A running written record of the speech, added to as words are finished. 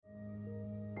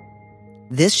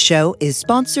This show is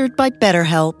sponsored by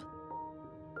BetterHelp.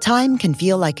 Time can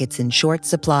feel like it's in short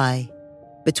supply.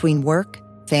 Between work,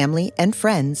 family, and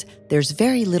friends, there's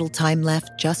very little time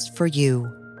left just for you.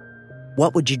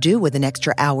 What would you do with an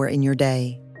extra hour in your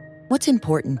day? What's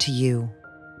important to you?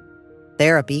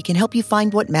 Therapy can help you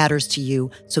find what matters to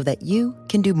you so that you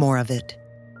can do more of it.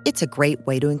 It's a great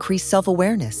way to increase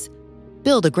self-awareness,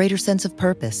 build a greater sense of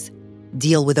purpose,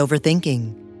 deal with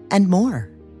overthinking, and more.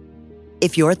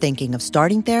 If you're thinking of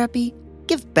starting therapy,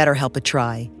 give BetterHelp a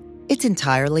try. It's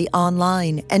entirely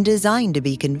online and designed to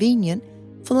be convenient,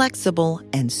 flexible,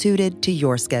 and suited to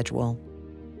your schedule.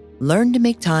 Learn to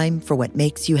make time for what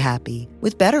makes you happy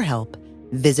with BetterHelp.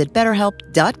 Visit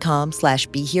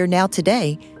BetterHelp.com/BeHereNow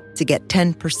today to get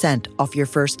 10% off your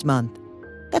first month.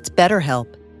 That's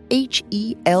BetterHelp,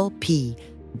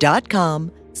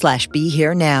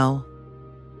 HELP.com/BeHereNow.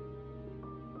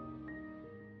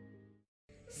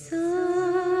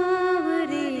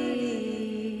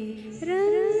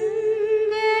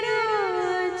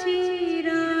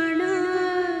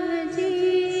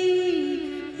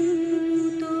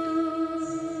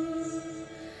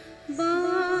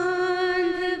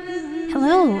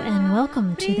 Hello and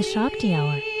welcome to the Shakti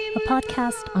Hour, a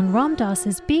podcast on Ram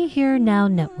Dass's Be Here Now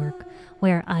network,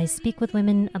 where I speak with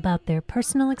women about their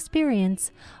personal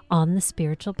experience on the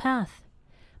spiritual path.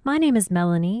 My name is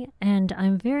Melanie, and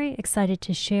I'm very excited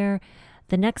to share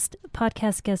the next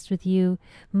podcast guest with you,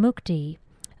 Mukti,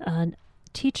 a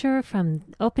teacher from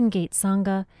Open Gate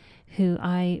Sangha, who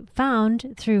I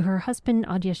found through her husband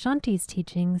Adyashanti's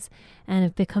teachings and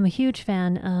have become a huge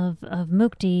fan of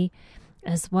Mukti,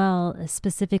 as well as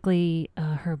specifically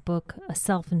her book, A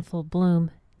Self in Full Bloom.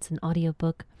 It's an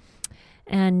audiobook.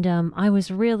 And I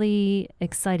was really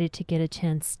excited to get a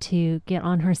chance to get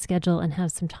on her schedule and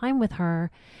have some time with her.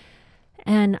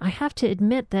 And I have to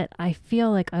admit that I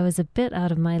feel like I was a bit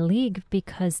out of my league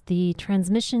because the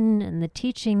transmission and the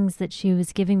teachings that she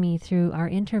was giving me through our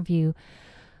interview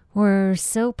were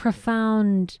so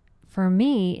profound for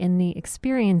me in the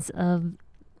experience of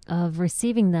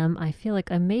receiving them. I feel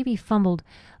like I maybe fumbled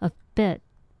a bit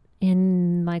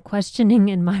in my questioning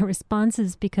and my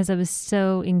responses because I was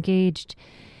so engaged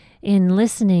in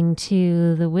listening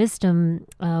to the wisdom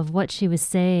of what she was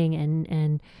saying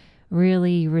and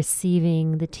really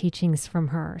receiving the teachings from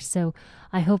her. So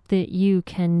I hope that you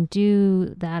can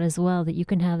do that as well, that you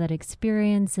can have that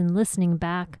experience in listening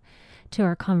back to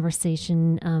our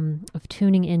conversation, of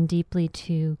tuning in deeply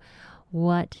to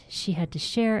what she had to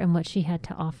share and what she had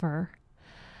to offer.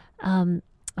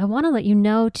 I want to let you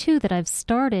know, too, that I've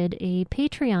started a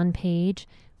Patreon page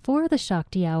for the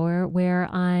Shakti Hour where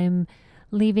I'm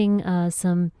leaving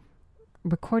some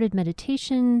recorded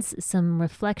meditations, some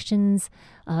reflections,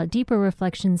 deeper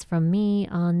reflections from me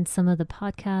on some of the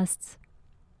podcasts,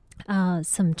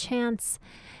 some chants,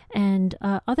 and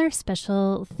other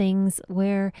special things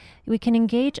where we can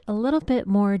engage a little bit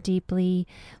more deeply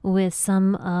with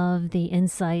some of the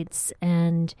insights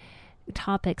and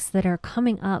topics that are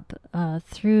coming up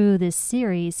through this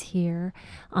series here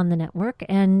on the network.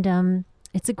 And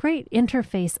it's a great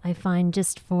interface, I find,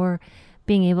 just for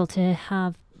being able to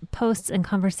have posts and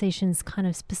conversations kind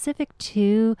of specific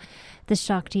to the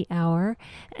Shakti Hour.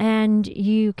 And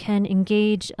you can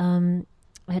engage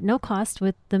at no cost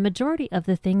with the majority of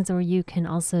the things, or you can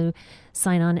also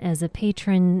sign on as a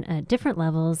patron at different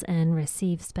levels and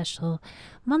receive special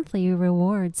monthly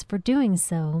rewards for doing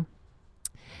so.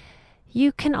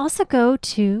 You can also go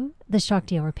to the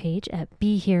Shakti Hour page at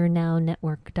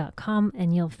BeHereNowNetwork.com,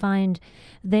 and you'll find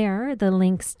there the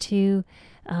links to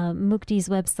Mukti's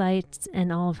website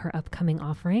and all of her upcoming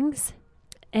offerings.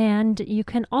 And you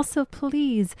can also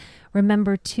please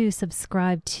remember to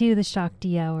subscribe to the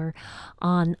Shakti Hour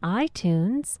on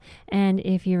iTunes. And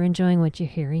if you're enjoying what you're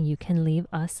hearing, you can leave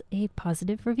us a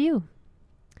positive review.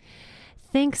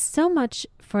 Thanks so much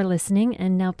for listening.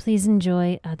 And now please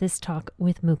enjoy this talk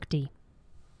with Mukti.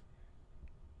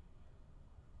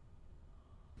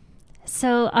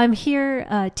 So I'm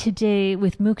here today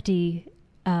with Mukti,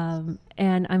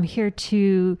 and I'm here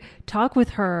to talk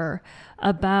with her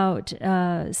about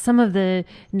some of the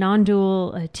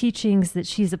non-dual teachings that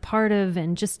she's a part of,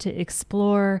 and just to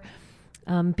explore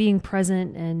being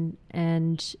present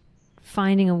and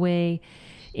finding a way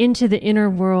into the inner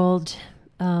world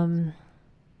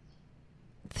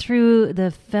through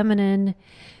the feminine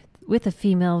with a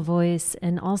female voice,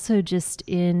 and also just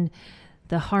in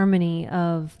the harmony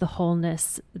of the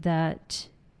wholeness that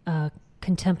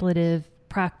contemplative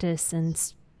practice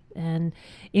and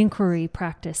inquiry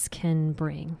practice can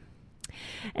bring.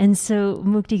 And so,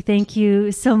 Mukti, thank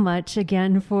you so much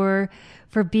again for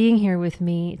being here with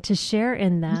me to share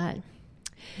in that.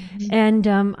 And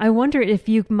I wonder if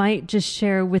you might just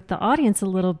share with the audience a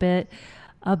little bit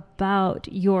about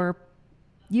your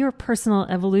personal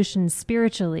evolution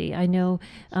spiritually. I know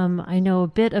a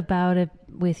bit about it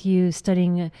with you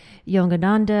studying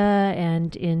Yogananda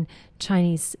and in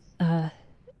Chinese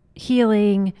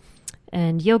healing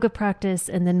and yoga practice,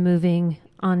 and then moving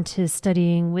on to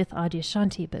studying with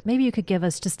Adyashanti. But maybe you could give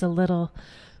us just a little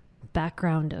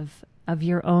background of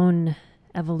your own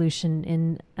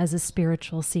evolution as a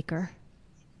spiritual seeker.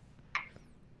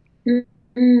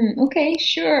 Okay,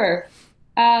 sure.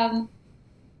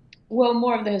 Well,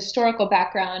 more of the historical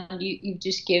background you've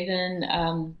just given.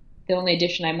 The only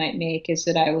addition I might make is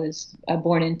that I was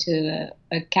born into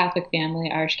a Catholic family,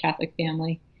 Irish Catholic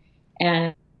family.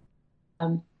 And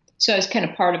so I was kind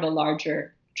of part of a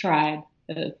larger tribe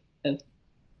of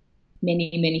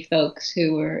many, many folks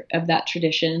who were of that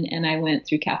tradition. And I went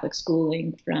through Catholic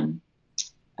schooling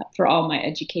for all my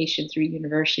education through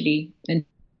university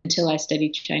until I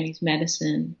studied Chinese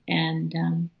medicine.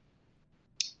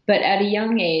 But at a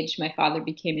young age, my father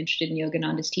became interested in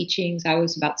Yogananda's teachings. I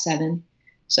was about 7.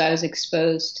 So I was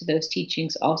exposed to those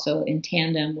teachings also in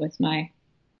tandem with my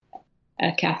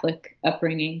Catholic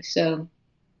upbringing. So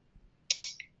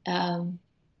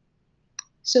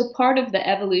part of the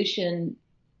evolution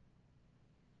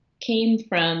came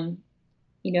from,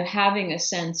 having a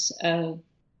sense of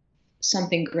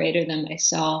something greater than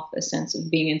myself, a sense of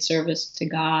being in service to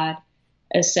God,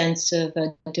 a sense of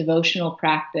a devotional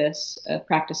practice, a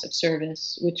practice of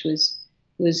service, which was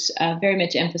very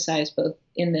much emphasized both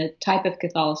in the type of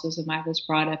Catholicism I was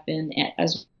brought up in,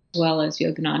 as well as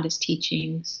Yogananda's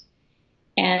teachings,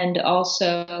 and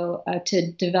also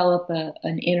to develop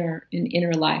an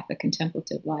inner life, a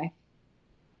contemplative life.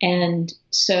 And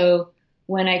so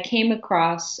when I came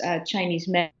across Chinese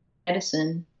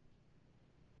medicine,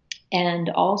 and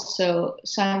also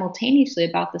simultaneously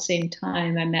about the same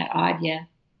time I met Adya,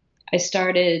 I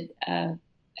started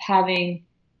having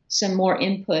some more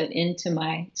input into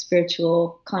my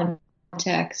spiritual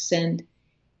context. And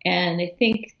I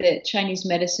think that Chinese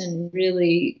medicine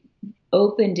really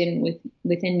opened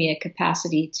within me a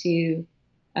capacity to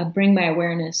bring my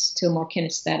awareness to a more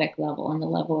kinesthetic level, on the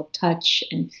level of touch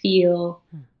and feel,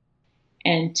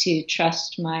 and to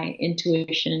trust my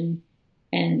intuition.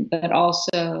 But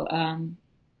also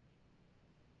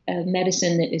a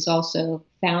medicine that is also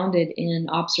founded in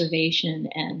observation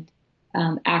and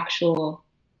actual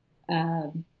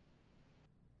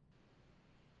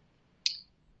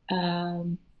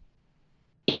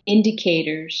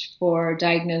indicators for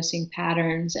diagnosing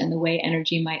patterns and the way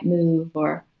energy might move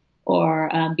or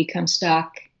become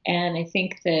stuck. And I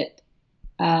think that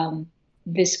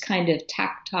this kind of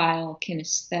tactile,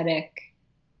 kinesthetic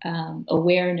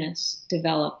awareness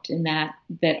developed in that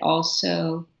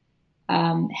also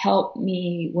helped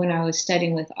me when I was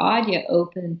studying with Adya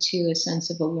open to a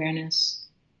sense of awareness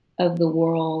of the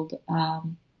world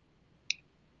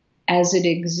as it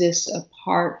exists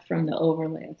apart from the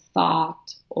overlay of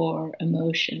thought or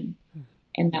emotion.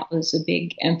 And that was a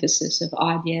big emphasis of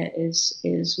Adya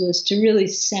was to really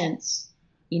sense,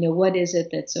 what is it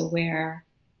that's aware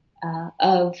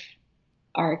of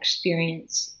our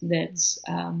experience that's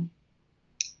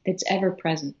ever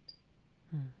present.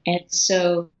 And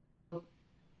so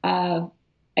I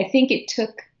think it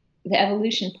took the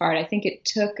evolution part. I think it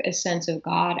took a sense of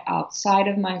God outside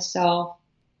of myself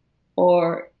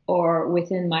or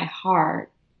within my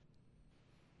heart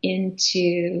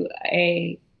into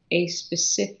a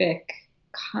specific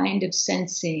kind of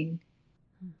sensing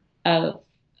of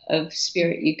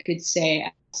spirit, you could say,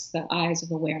 as the eyes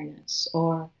of awareness,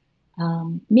 or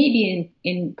maybe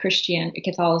in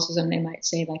Catholicism, they might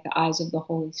say like the eyes of the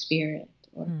Holy Spirit,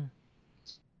 or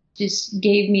just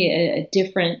gave me a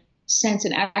different sense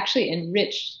and actually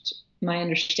enriched my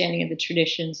understanding of the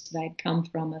traditions that I'd come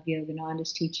from of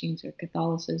Yogananda's teachings or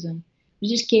Catholicism. It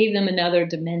just gave them another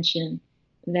dimension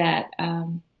that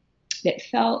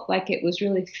felt like it was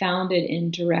really founded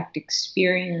in direct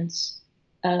experience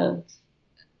of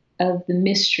the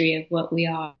mystery of what we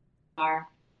are.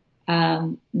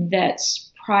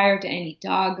 That's prior to any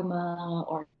dogma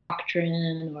or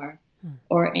doctrine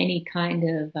or any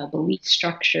kind of belief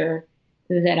structure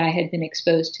that I had been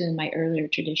exposed to in my earlier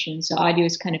tradition. So Adya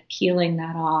was kind of peeling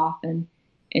that off and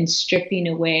stripping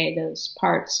away those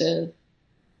parts of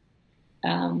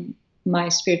my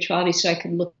spirituality so I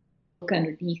could look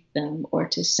underneath them, or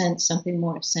to sense something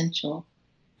more essential,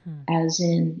 as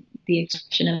in the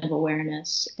expression of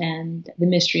awareness and the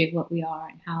mystery of what we are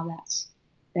and how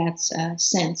that's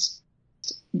sensed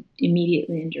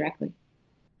immediately and directly.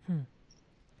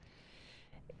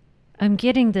 I'm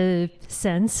getting the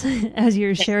sense as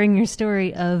you're sharing your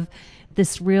story of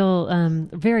this real,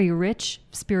 very rich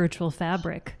spiritual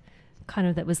fabric, kind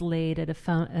of that was laid at the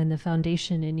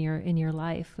foundation in your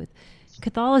life, with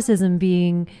Catholicism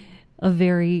being a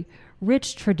very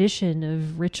rich tradition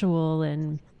of ritual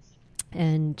and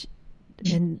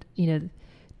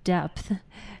depth,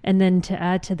 and then to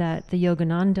add to that the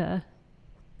Yogananda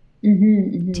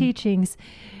teachings.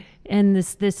 And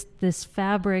this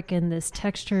fabric and this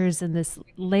textures and this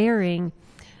layering,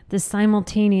 this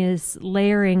simultaneous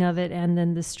layering of it, and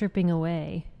then the stripping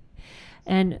away.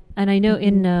 And I know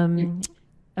in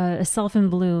A Self in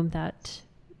Bloom, that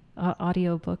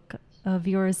audiobook of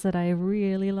yours that I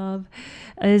really love,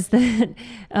 is that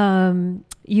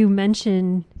you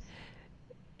mention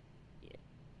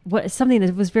something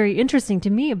that was very interesting to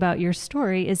me about your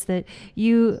story is that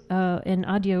you and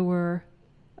Adya were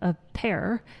a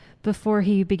pair before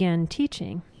he began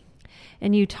teaching.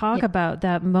 And you talk about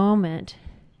that moment.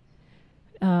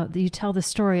 You tell the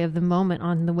story of the moment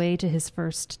on the way to his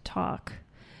first talk.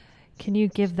 Can you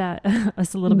give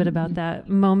us a little bit about that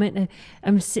moment?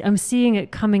 I'm seeing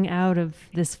it coming out of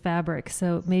this fabric,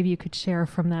 so maybe you could share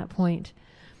from that point.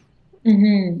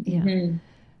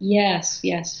 Yes.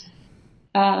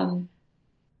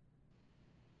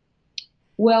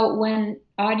 Well, when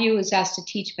Adya was asked to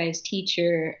teach by his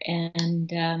teacher,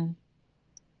 and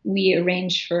we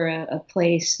arranged for a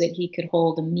place that he could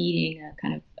hold a meeting, a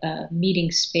kind of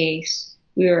meeting space.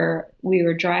 We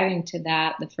were driving to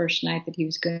that the first night that he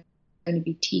was going to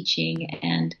be teaching,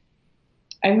 and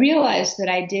I realized that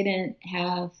I didn't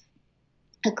have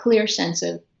a clear sense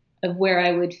of where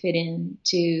I would fit in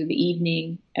to the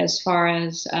evening, as far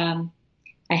as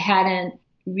I hadn't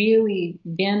really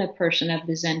been a person of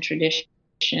the Zen tradition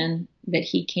that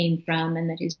he came from and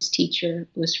that his teacher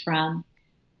was from.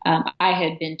 I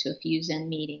had been to a few Zen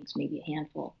meetings, maybe a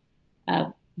handful,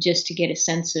 just to get a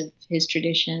sense of his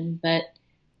tradition, but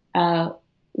I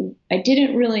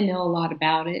didn't really know a lot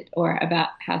about it, or about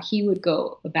how he would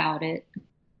go about it,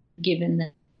 given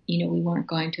that, we weren't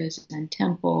going to a Zen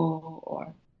temple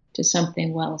or to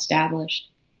something well established.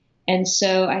 And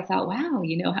so I thought, wow,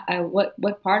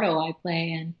 what part will I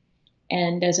play?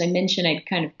 And as I mentioned, I'd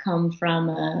kind of come from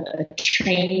a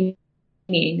training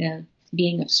of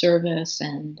being of service.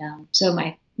 And so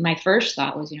my first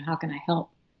thought was, how can I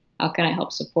help? How can I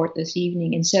help support this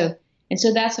evening? And so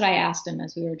that's what I asked him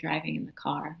as we were driving in the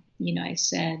car. I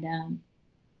said,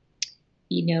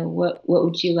 what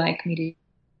would you like me to,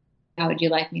 how would you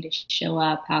like me to show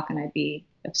up? How can I be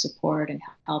of support and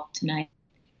help tonight?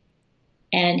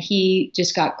 And he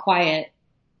just got quiet.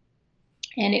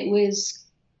 And it was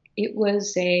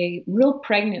a real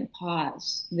pregnant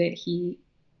pause that he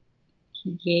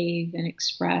gave and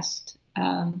expressed,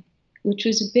 which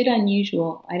was a bit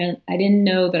unusual. I didn't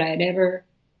know that I had ever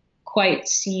quite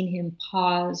seen him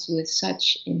pause with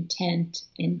such intent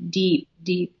and deep,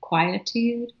 deep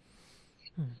quietude.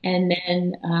 And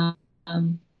then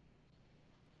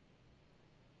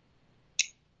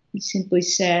he simply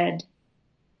said,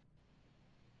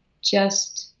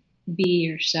 "Just be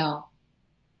yourself."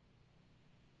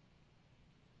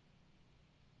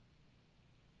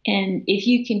 And if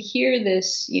you can hear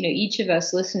this, each of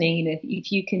us listening,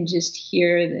 if you can just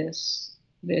hear this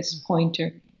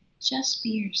pointer, just be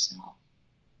yourself.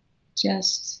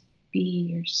 Just be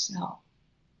yourself.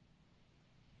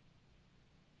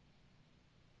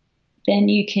 Then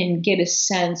you can get a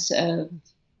sense of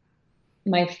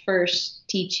my first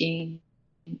teaching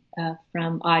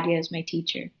from Adya as my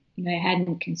teacher. I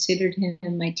hadn't considered him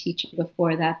my teacher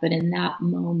before that, but in that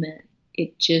moment,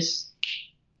 it just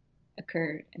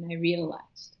occurred, and I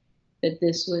realized that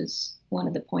this was one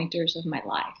of the pointers of my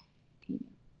life.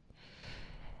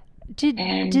 Did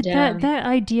that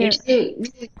idea?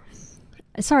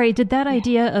 Sorry, did that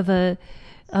idea of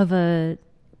a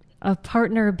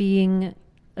partner being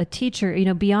a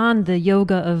teacher, beyond the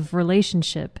yoga of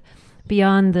relationship,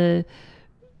 beyond the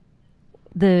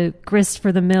grist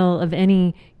for the mill of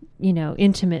any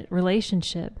intimate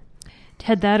relationship,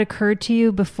 had that occurred to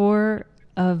you before,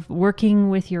 of working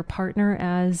with your partner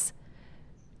as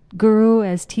guru,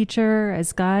 as teacher,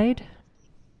 as guide?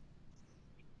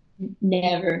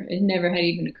 Never. It never had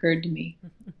even occurred to me.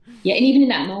 Yeah, and even in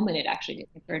that moment, it actually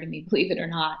didn't occur to me, believe it or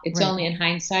not. It's only in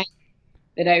hindsight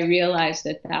that I realized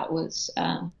that was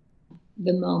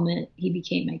the moment he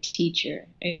became my teacher,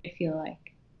 I feel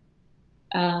like.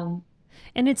 And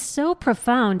it's so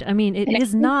profound. I mean,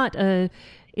 it's not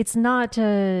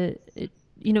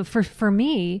for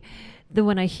me,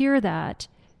 when I hear that,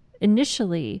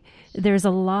 initially, there's a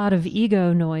lot of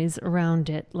ego noise around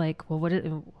it. Like,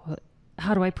 well,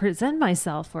 how do I present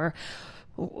myself? Or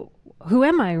who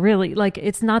am I really? Like,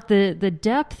 it's not the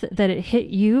depth that it hit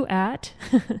you at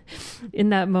in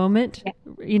that moment,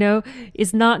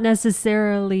 is not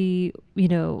necessarily,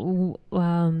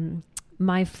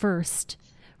 my first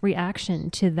reaction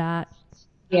to that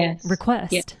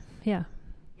request. Yeah.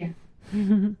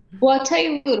 Well, I'll tell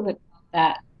you a little bit about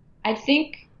that. I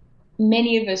think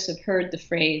many of us have heard the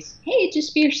phrase, hey,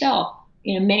 just be yourself,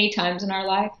 many times in our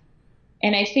life.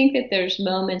 And I think that there's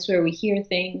moments where we hear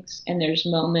things, and there's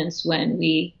moments when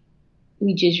we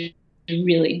just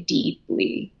really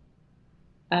deeply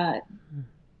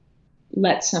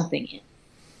let something in.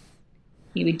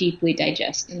 You would deeply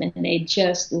digest them, and they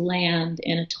just land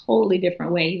in a totally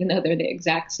different way, even though they're the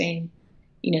exact same,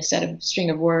 set of string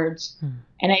of words.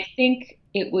 And I think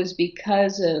it was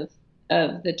because of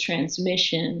the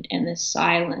transmission and the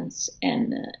silence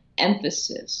and the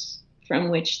emphasis from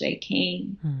which they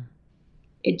came.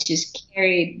 It just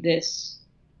carried this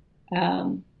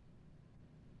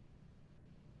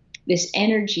this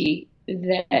energy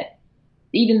that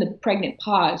even the pregnant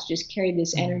pause just carried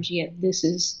this energy of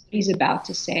he's about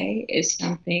to say is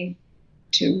something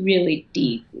to really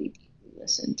deeply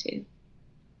listen to.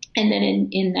 And then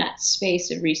in that space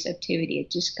of receptivity,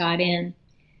 it just got in.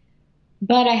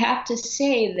 But I have to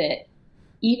say that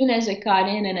even as it got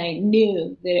in, and I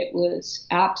knew that it was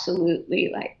absolutely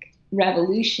like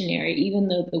revolutionary, even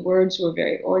though the words were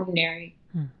very ordinary,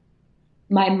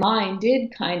 my mind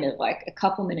did kind of like a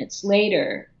couple minutes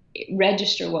later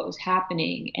register what was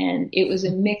happening. And it was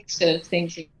a mix of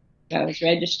things that I was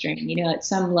registering. At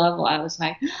some level I was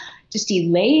like just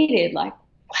elated, like,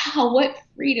 wow, what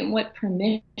freedom, what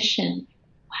permission,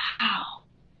 wow.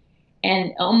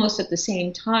 And almost at the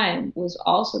same time was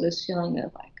also this feeling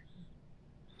of like,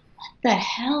 what the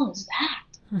hell is that?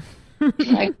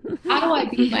 Like, how do I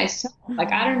be myself?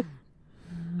 Like, I don't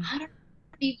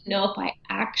even know if I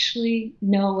actually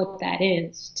know what that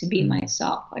is to be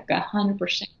myself. Like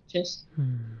 100% just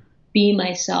be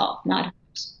myself, not who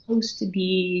I'm supposed to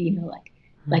be,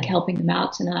 like helping them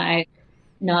out tonight,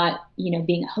 not,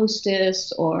 being a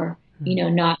hostess or,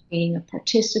 not being a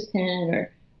participant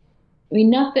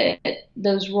not that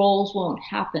those roles won't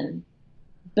happen,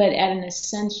 but at an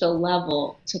essential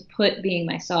level, to put being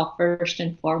myself first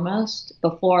and foremost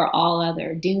before all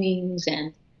other doings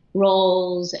and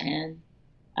roles and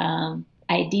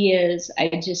ideas.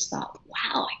 I just thought,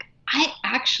 wow, like I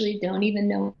actually don't even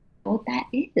know what that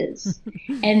is.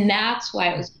 And that's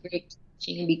why it was great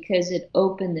teaching, because it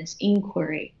opened this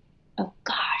inquiry of,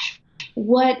 gosh,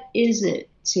 what is it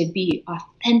to be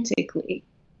authentically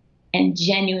and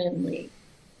genuinely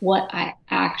what I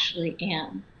actually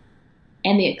am?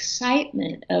 And the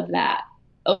excitement of that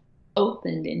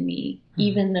opened in me,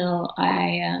 even though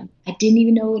I didn't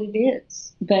even know what it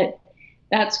is. But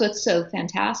that's what's so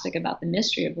fantastic about the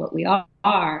mystery of what we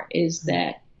are, is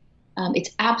that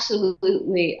it's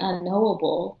absolutely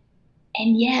unknowable,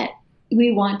 and yet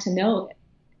we want to know it.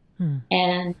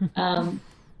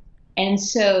 And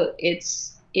so it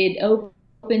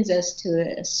opens us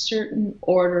to a certain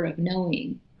order of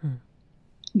knowing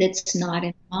that's not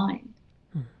in mind.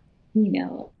 I mean,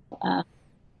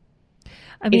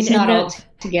 it's not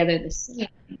altogether the same.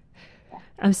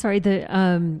 I'm sorry.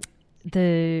 I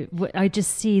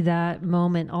just see that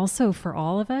moment also for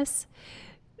all of us.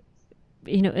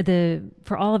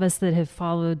 For all of us that have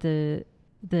followed the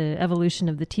evolution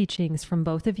of the teachings from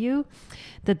both of you,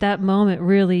 that moment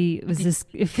really was this.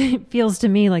 It feels to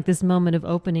me like this moment of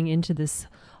opening into this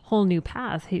whole new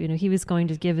path. He was going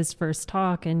to give his first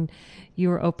talk, and you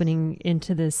were opening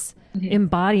into this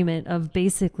embodiment of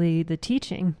basically the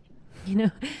teaching,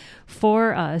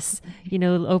 for us,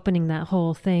 opening that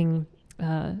whole thing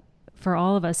for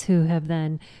all of us who have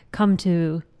then come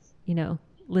to,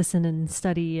 listen and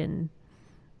study and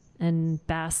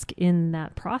bask in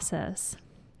that process.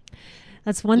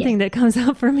 That's one thing that comes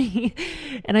up for me.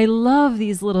 And I love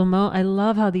these little I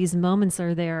love how these moments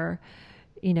are there,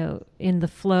 in the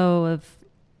flow of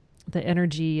the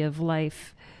energy of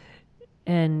life,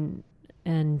 and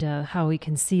how we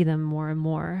can see them more and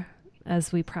more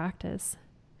as we practice.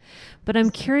 But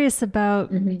I'm curious about,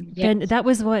 Ben, that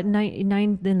was what, in the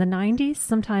 90s,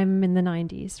 sometime in the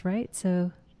 90s, right?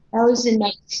 So that was in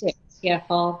 96. Yeah,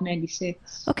 fall of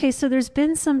 96. Okay, so there's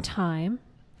been some time.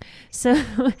 So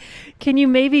can you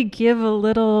maybe give a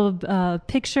little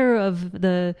picture of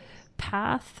the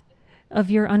path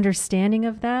of your understanding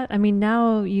of that? I mean,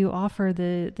 now you offer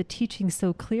the teaching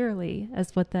so clearly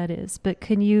as what that is, but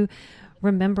can you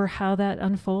remember how that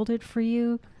unfolded for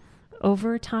you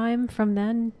over time from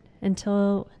then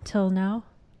until now?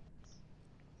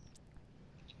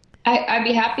 I'd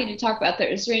be happy to talk about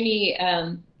that. Is there any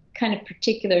kind of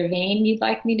particular vein you'd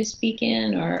like me to speak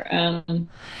in, or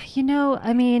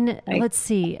I mean, let's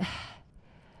see.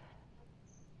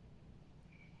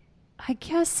 I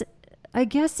guess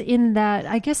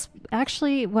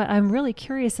actually what I'm really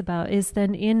curious about is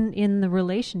then in the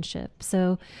relationship.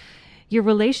 So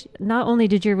not only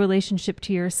did your relationship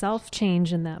to yourself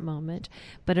change in that moment,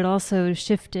 but it also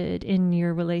shifted in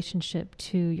your relationship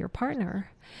to your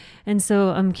partner. And so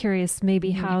I'm curious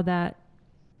maybe how that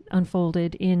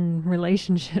unfolded in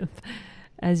relationship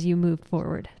as you moved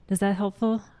forward. Is that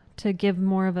helpful to give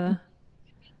more of a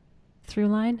through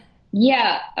line?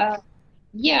 Yeah,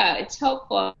 it's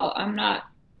helpful. I'll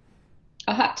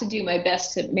have to do my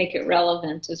best to make it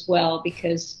relevant as well,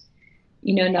 because,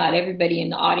 not everybody in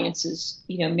the audience is,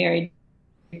 married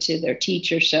to their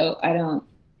teacher. So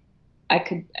I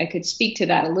could speak to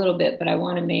that a little bit, but I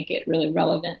want to make it really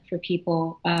relevant for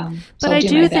people. But I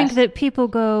do think that people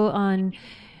go on,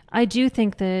 I do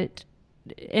think that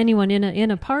anyone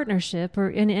in a partnership or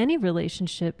in any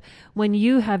relationship, when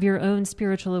you have your own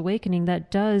spiritual awakening,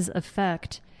 that does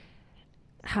affect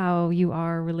how you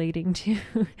are relating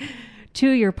to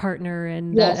your partner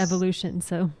and that evolution.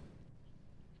 So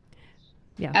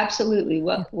yeah, absolutely.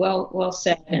 Well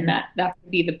said. And that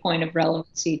would be the point of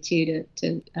relevancy too,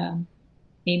 to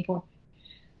aim for.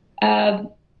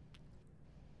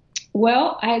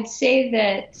 Well, I'd say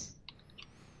that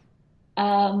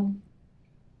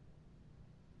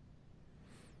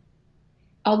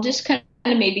I'll just kind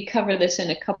of maybe cover this in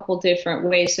a couple different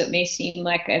ways. So it may seem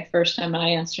like at first I'm not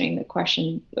answering the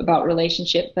question about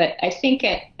relationship, but I think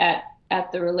at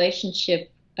the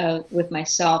relationship with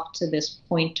myself to this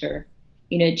pointer,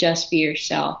 just be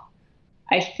yourself.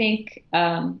 I think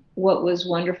what was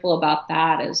wonderful about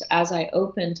that is, as I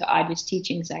opened to Ajah's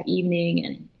teachings that evening,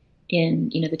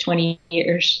 and in the 20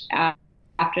 years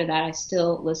after that, I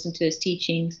still listen to his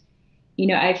teachings.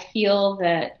 I feel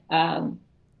that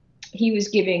he was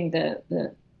giving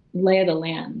the lay of the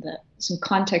land, some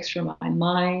context for my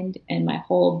mind and my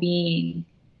whole being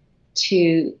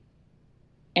to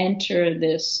enter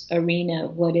this arena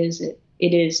of what it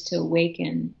is to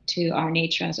awaken to our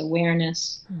nature as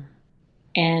awareness.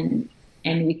 And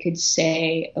we could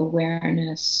say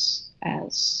awareness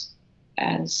as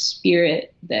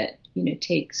spirit that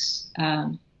takes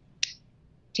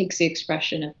the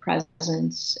expression of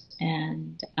presence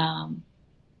and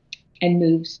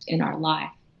moves in our life.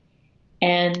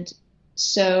 And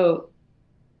so,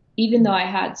 even though I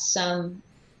had some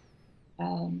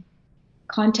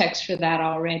context for that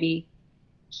already,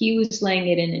 he was laying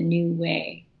it in a new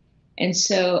way. And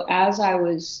so as I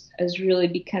was really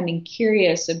becoming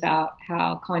curious about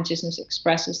how consciousness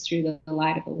expresses through the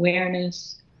light of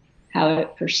awareness, how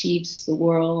it perceives the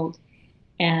world,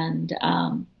 and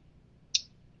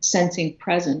sensing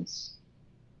presence,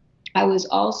 I was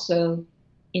also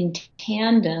in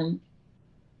tandem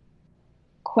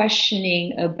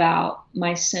questioning about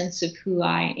my sense of who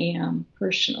I am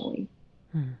personally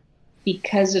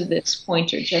because of this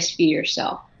pointer, just be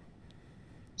yourself.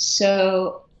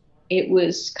 So it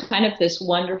was kind of this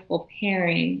wonderful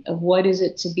pairing of what is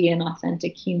it to be an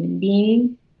authentic human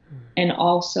being, and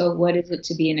also what is it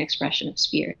to be an expression of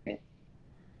spirit.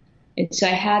 And so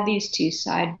I had these two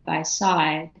side by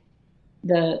side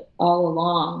all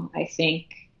along, I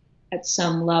think, at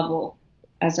some level,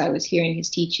 as I was hearing his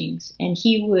teachings. And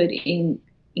he would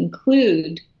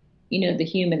include, the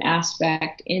human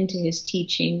aspect into his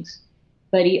teachings,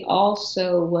 but he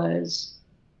also was,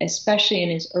 especially in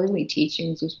his early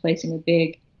teachings, was placing a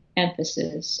big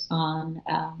emphasis on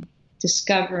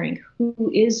discovering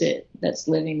who is it that's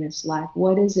living this life?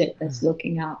 What is it that's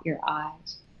looking out your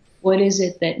eyes? What is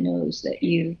it that knows that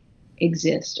you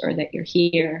exist or that you're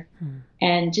here?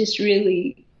 And just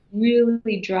really,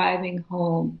 really driving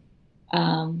home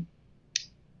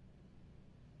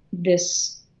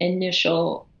this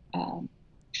initial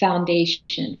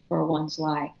foundation for one's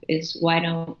life is, why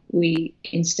don't we,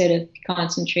 instead of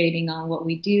concentrating on what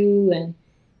we do and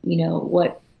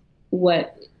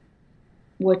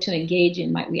what to engage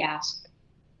in, might we ask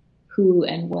who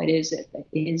and what is it that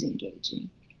is engaging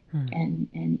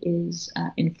and is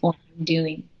informing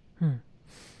doing.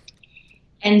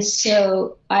 And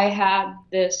so I had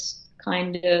this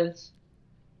kind of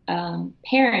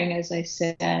pairing, as I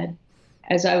said,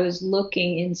 as I was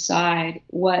looking inside,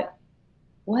 what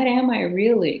am I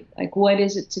really? Like, what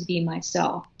is it to be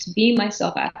myself? To be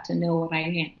myself, I have to know what I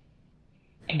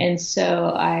am. And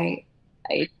so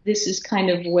this is kind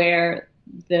of where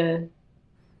the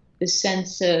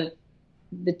sense of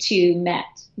the two met,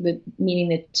 meaning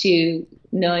the two,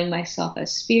 knowing myself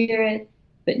as spirit,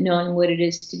 but knowing what it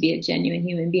is to be a genuine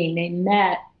human being. They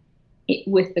met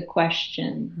with the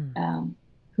question,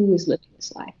 who is living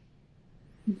this life?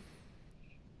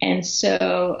 And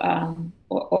so,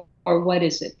 or what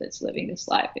is it that's living this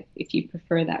life, if you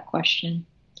prefer that question.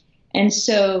 And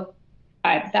so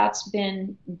that's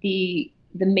been the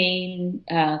main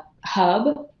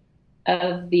hub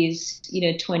of these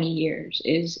 20 years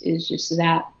is just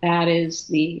that is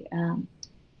the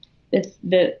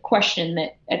question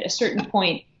that at a certain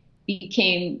point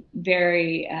became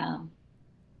very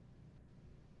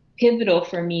pivotal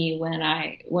for me when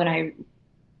I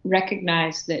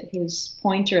recognized that his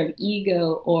pointer of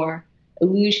ego or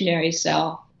illusionary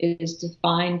self is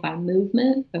defined by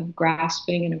movement of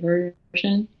grasping and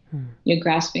aversion,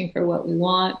 grasping for what we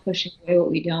want, pushing away what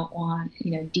we don't want,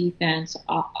 defense,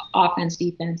 offense,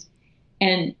 defense.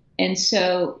 And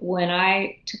so when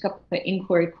I took up the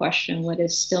inquiry question, what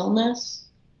is stillness?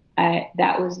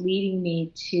 That was leading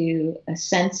me to a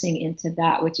sensing into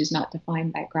that which is not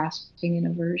defined by grasping and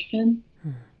aversion.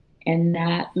 And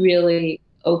that really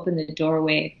opened the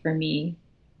doorway for me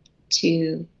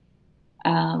to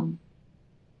kind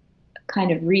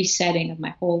of resetting of my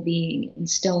whole being in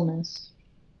stillness,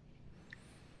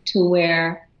 to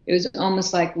where it was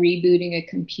almost like rebooting a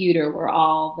computer where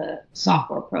all the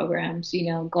software programs,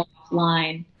 go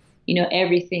offline,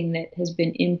 everything that has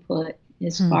been input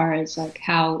as far as like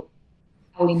how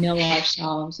we know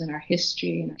ourselves and our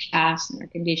history and our past and our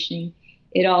conditioning,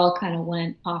 it all kind of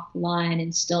went offline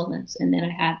in stillness. And then I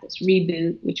had this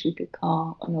reboot, which we could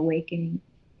call an awakening.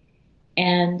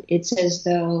 And it's as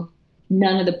though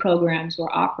none of the programs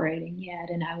were operating yet,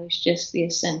 and I was just the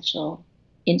essential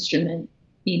instrument,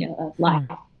 of life.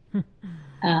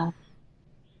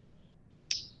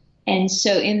 And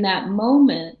so in that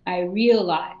moment, I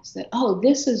realized that,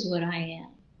 this is what I am.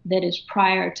 That is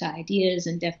prior to ideas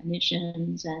and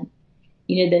definitions, and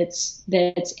that's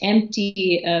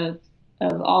empty of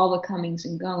all the comings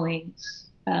and goings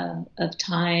of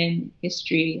time,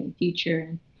 history, and future,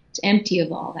 and it's empty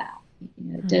of all that.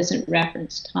 It doesn't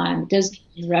reference time. It doesn't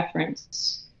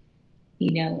reference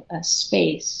a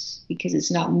space, because it's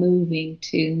not moving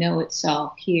to know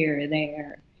itself here or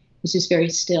there. It's just very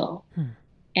still.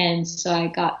 And so I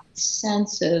got a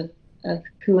sense of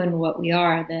who and what we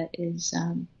are that is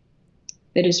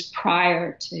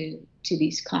prior to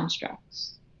these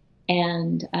constructs.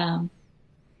 And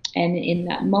in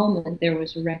that moment there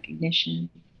was a recognition.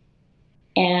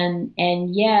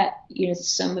 And yet,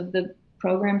 some of the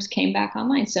programs came back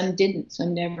online. Some didn't.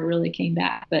 Some never really came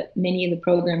back. But many of the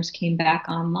programs came back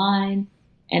online,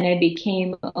 and I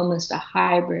became almost a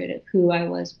hybrid of who I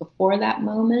was before that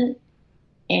moment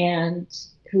and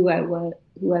who I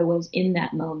was in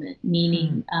that moment.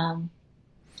 Meaning, I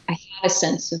had a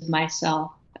sense of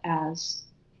myself as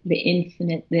the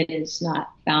infinite that is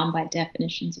not bound by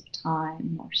definitions of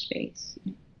time or space.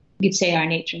 You could say our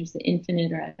nature is the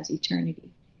infinite or as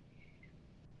eternity.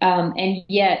 And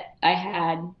yet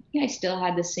I still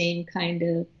had the same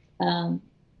kind of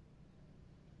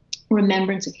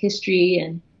remembrance of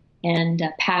history and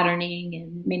patterning,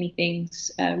 and many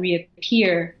things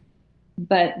reappear.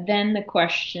 But then the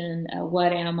question,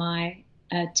 what am I,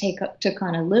 took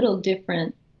on a little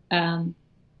different tone.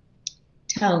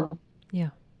 Yeah.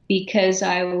 Because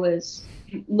I was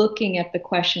looking at the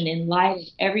question in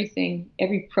light of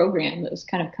every program that was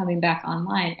kind of coming back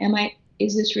online.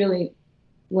 Is this really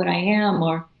what I am,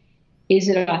 or is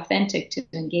it authentic to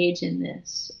engage in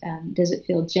this? Does it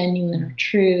feel genuine or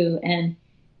true? And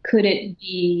could it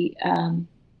be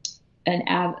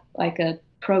like a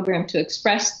program to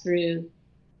express through,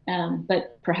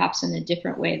 but perhaps in a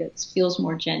different way that feels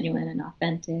more genuine and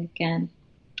authentic? And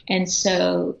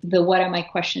so the what am I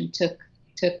question took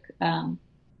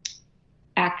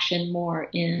action more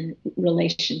in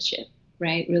relationship,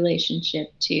 right?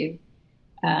 Relationship to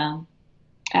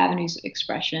avenues of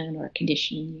expression or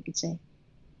conditioning, you could say.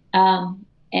 And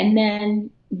then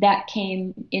that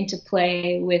came into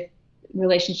play with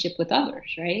relationship with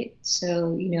others, right?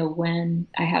 So, when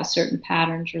I have certain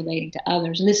patterns relating to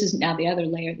others, and this is now the other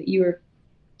layer that you were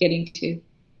getting to,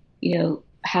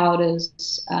 how do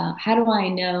I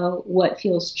know what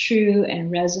feels true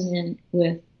and resonant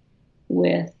with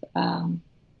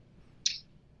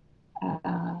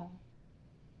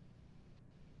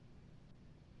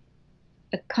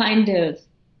a kind of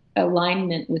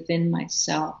alignment within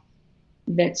myself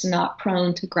that's not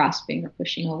prone to grasping or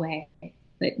pushing away,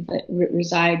 but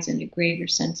resides in a greater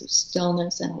sense of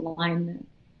stillness and alignment.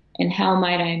 And how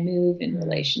might I move in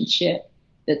relationship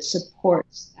that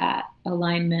supports that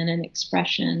alignment and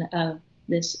expression of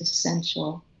this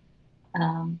essential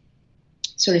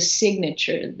sort of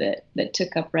signature that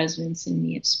took up residence in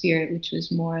me of spirit, which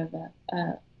was more of a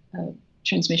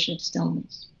transmission of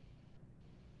stillness.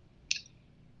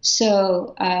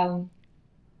 So,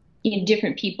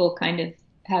 different people kind of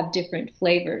have different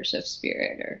flavors of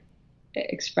spirit or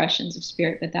expressions of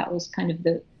spirit, but that was kind of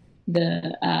the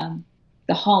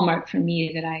hallmark for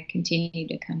me that I continue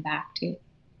to come back to.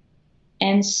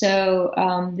 And so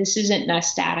this isn't a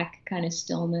static kind of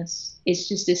stillness. It's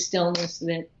just a stillness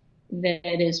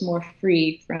that is more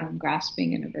free from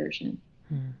grasping and aversion.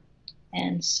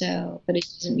 And so, but it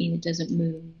doesn't mean it doesn't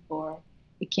move or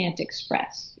it can't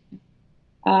express.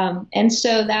 And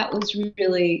so that was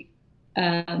really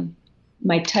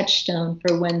my touchstone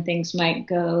for when things might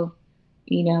go,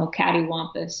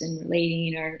 cattywampus in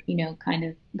relating, or, kind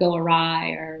of go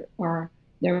awry, or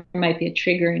there might be a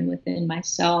triggering within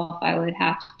myself. I would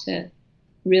have to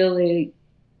really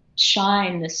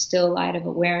shine the still light of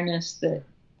awareness that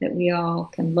we all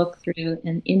can look through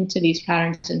and into these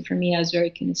patterns. And for me, I was very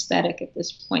kinesthetic at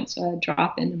this point, so I would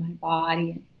drop into my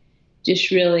body and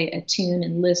just really attune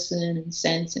and listen and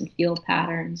sense and feel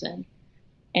patterns, and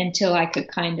until I could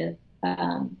kind of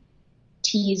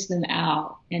tease them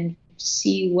out and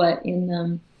see what in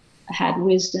them had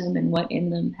wisdom and what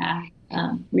in them had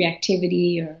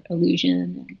reactivity or illusion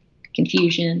and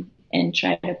confusion, and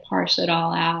try to parse it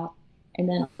all out and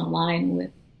then align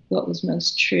with what was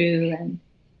most true,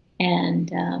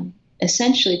 and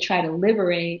essentially try to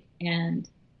liberate and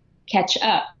catch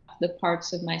up the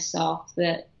parts of myself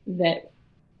that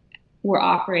were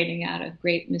operating out of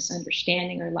great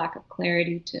misunderstanding or lack of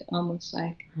clarity, to almost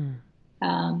like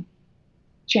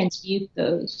transmute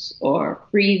those or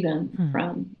free them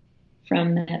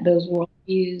from those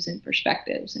worldviews and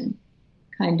perspectives, and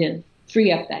kind of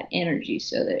free up that energy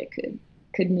so that it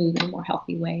could move in a more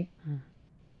healthy way.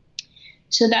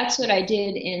 So that's what I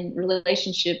did in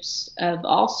relationships of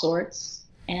all sorts.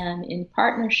 And in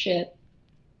partnership,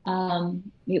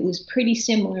 it was pretty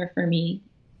similar for me.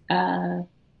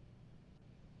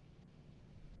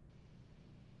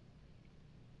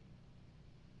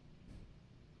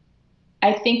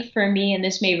 I think for me, and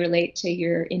this may relate to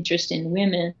your interest in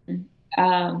women,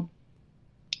 I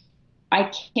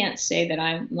can't say that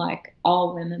I'm like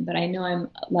all women, but I know I'm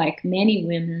like many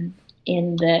women,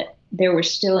 in that there were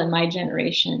still in my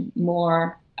generation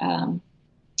more kind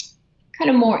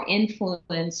of more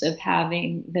influence of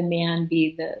having the man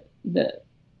be the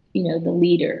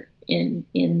leader in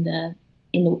the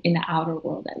outer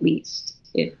world, at least,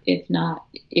 if not,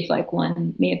 if like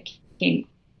one may have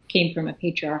came from a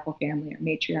patriarchal family or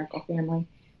matriarchal family,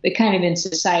 but kind of in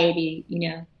society,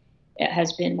 it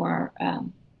has been more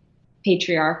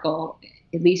patriarchal,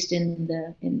 at least in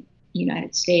the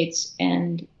United States.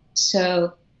 And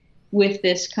so with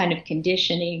this kind of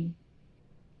conditioning,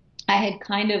 I had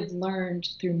kind of learned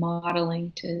through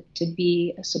modeling to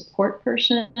be a support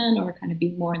person, or kind of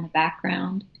be more in the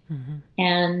background,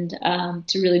 and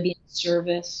to really be in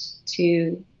service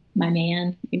to my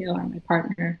man, or my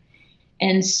partner.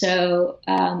 And so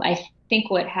I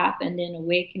think what happened in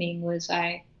awakening was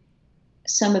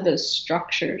some of those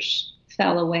structures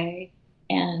fell away,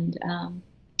 and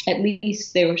at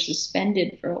least they were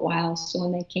suspended for a while. So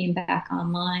when they came back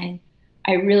online,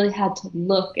 I really had to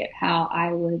look at how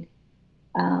I would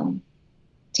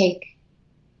take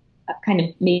kind of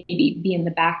maybe be in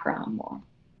the background more.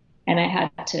 And I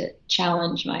had to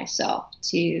challenge myself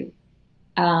to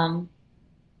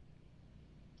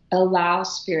allow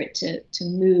spirit to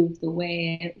move the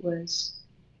way it was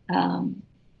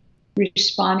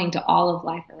responding to all of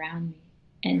life around me,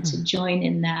 and to join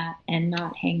in that and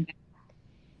not hang back.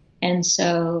 And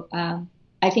so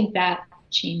I think that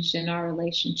changed in our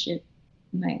relationship,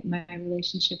 my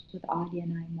relationship with Adi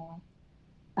and I more.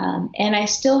 And I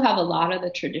still have a lot of the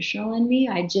traditional in me.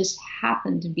 I just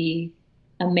happen to be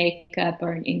a makeup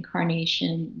or an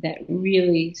incarnation that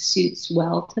really suits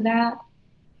well to that,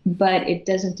 but it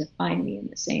doesn't define me in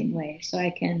the same way. So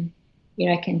I can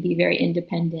be very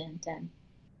independent and,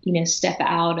 step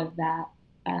out of that,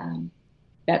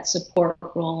 that support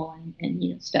role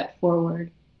and step forward.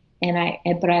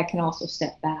 But I can also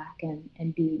step back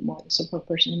and be more the support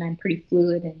person. And I'm pretty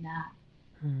fluid in that.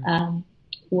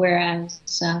 Whereas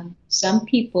some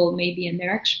people, maybe in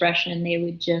their expression, they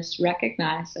would just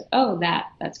recognize that, oh,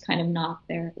 that's kind of not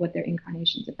what their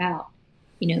incarnation's about.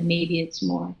 Maybe it's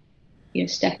more,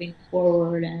 stepping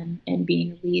forward and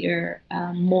being a leader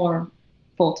more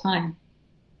full time.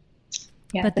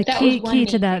 Yeah, but the key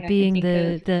to that being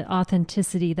the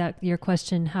authenticity, that your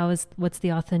question, what's the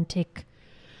authentic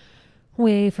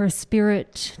way for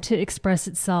spirit to express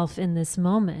itself in this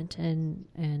moment?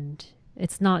 And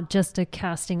it's not just a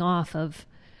casting off of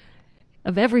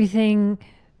everything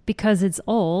because it's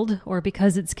old or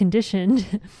because it's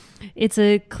conditioned, it's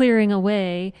a clearing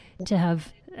away to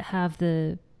have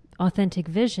the authentic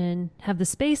vision, have the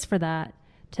space for that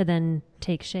to then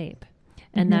take shape.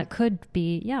 And that could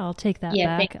be, I'll take that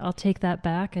back. I'll take that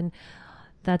back, and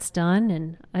that's done.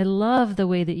 And I love the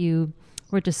way that you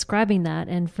were describing that.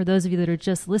 And for those of you that are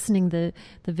just listening, the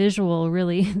visual,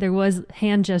 really, there was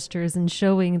hand gestures and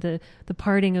showing the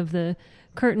parting of the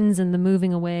curtains and the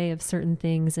moving away of certain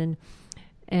things. And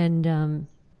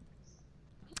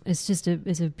it's just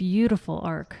it's a beautiful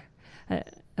arc,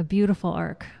 a beautiful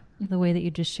arc, the way that you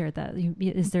just shared that.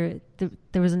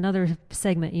 There was another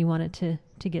segment you wanted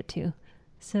to get to.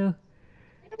 So,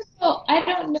 well, I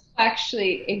don't know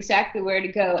actually exactly where to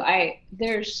go.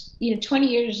 There's 20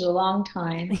 years is a long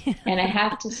time, and I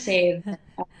have to say that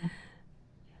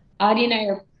Audie and I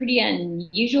are pretty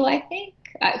unusual, I think.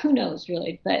 Who knows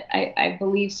really, but I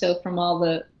believe so from all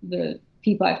the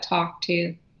people I've talked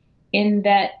to, in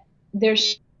that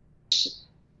there's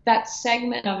that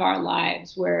segment of our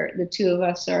lives where the two of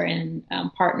us are in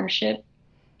partnership.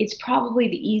 It's probably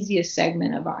the easiest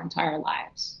segment of our entire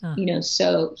lives.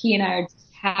 So he and I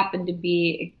happen to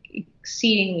be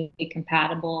exceedingly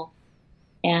compatible,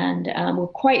 and we're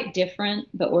quite different,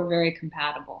 but we're very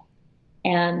compatible.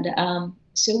 And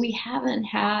so we haven't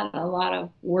had a lot of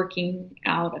working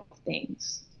out of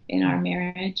things in our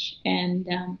marriage.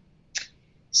 And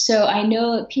so I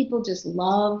know that people just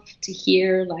love to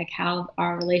hear like how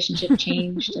our relationship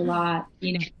changed a lot,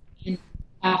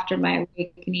 after my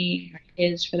awakening, or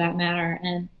his for that matter.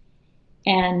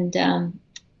 And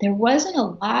there wasn't a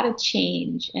lot of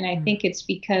change. And I think it's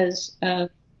because of,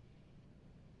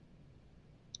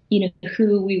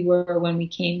 who we were when we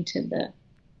came to the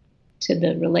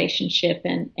relationship.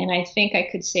 And I think I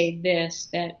could say this,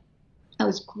 that I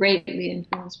was greatly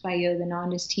influenced by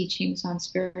Yogananda's teachings on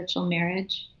spiritual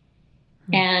marriage.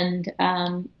 And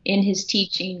in his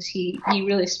teachings, he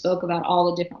really spoke about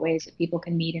all the different ways that people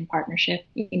can meet in partnership.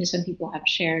 Some people have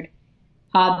shared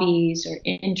hobbies or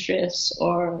interests,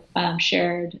 or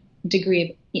shared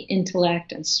degree of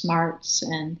intellect and smarts.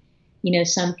 And,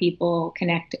 some people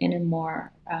connect in a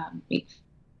more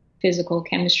physical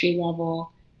chemistry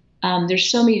level. There's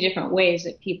so many different ways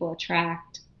that people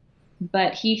attract.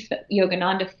 But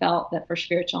Yogananda felt that for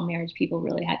spiritual marriage, people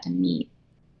really had to meet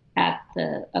at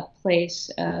a place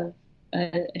of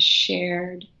a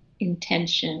shared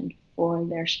intention for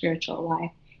their spiritual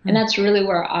life. And that's really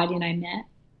where Adi and I met.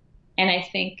 And I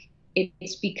think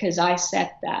it's because I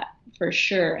set that for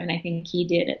sure. And I think he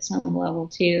did at some level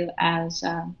too, as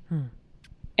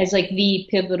like the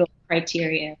pivotal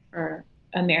criteria for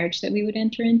a marriage that we would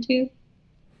enter into.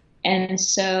 And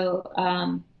so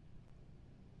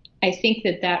I think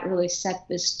that really set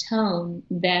this tone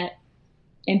that,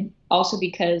 and also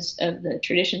because of the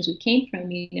traditions we came from,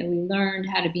 we learned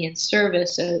how to be in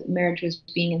service. So marriage was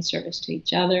being in service to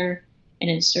each other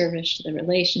and in service to the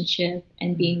relationship,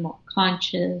 and being more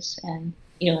conscious. And,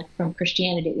 like from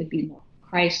Christianity, it would be more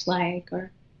Christ-like,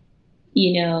 or,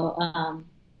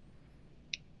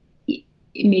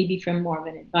 maybe from more of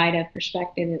an Advaita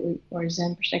perspective, or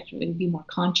Zen perspective, it would be more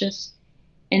conscious.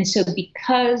 And so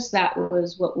because that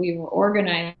was what we were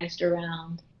organized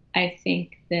around, I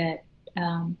think that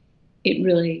it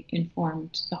really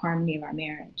informed the harmony of our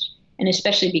marriage. And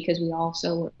especially because we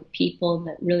also were people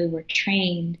that really were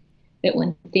trained that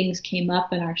when things came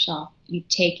up in ourself, you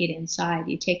take it inside,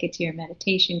 you take it to your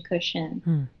meditation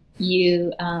cushion,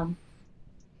 you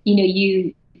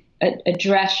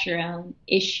address your own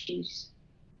issues.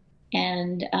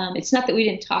 And it's not that we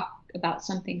didn't talk about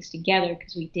some things together,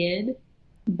 because we did,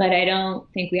 but I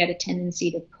don't think we had a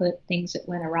tendency to put things that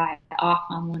went awry off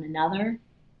on one another.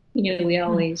 We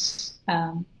always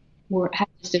had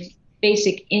just a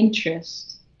basic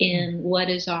interest in what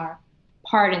is our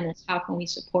part in this. How can we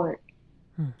support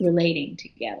relating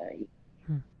together?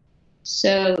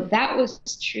 So that was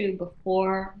true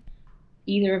before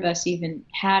either of us even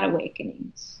had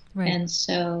awakenings. Right. And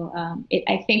so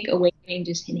I think awakening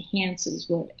just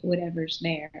enhances whatever's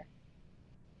there.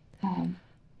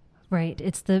 Right.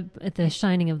 It's the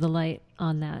shining of the light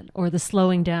on that, or the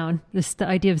slowing down, the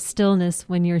idea of stillness.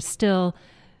 When you're still,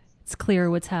 it's clear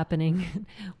what's happening,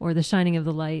 or the shining of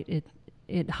the light,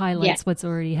 it highlights what's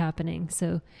already happening.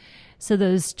 So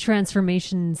those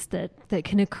transformations that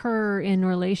can occur in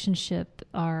relationship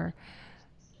are,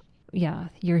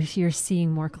 you're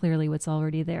seeing more clearly what's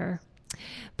already there.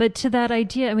 But to that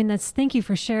idea, thank you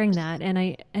for sharing that. And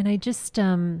I just,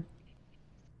 and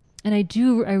I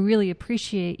really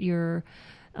appreciate your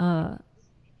honesty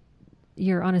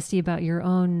about your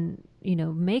own,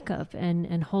 makeup,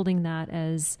 and holding that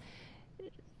as,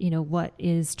 what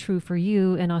is true for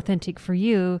you and authentic for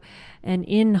you. And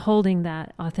in holding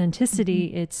that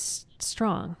authenticity, it's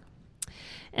strong.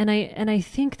 And I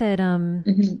think that,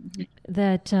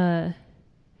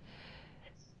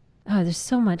 there's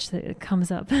so much that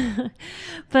comes up,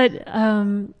 but,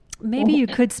 maybe you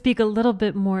could speak a little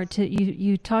bit more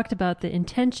you talked about the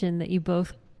intention that you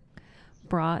both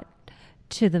brought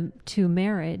to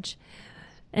marriage.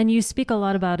 And you speak a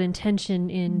lot about intention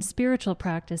in spiritual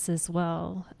practice as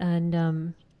well.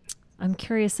 And I'm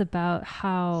curious about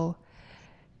how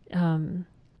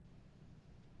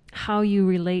you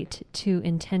relate to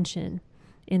intention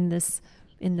in this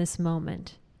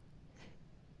moment.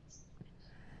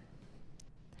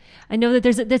 I know that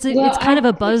it's kind of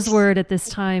a buzzword at this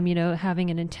time, having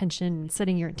an intention,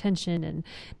 setting your intention, and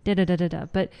da da da da da.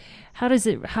 But how does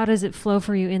it flow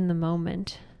for you in the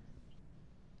moment?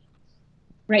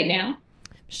 Right now?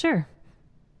 Sure.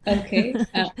 Okay.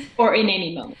 Or in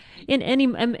any moment? In any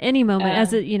moment,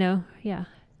 as it, yeah.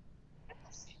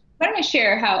 Why don't I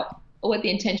share what the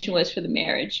intention was for the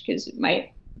marriage, because it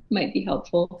might be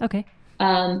helpful. Okay.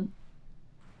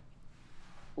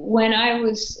 When I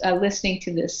was listening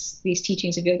to these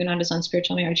teachings of Yogananda's on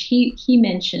spiritual marriage, he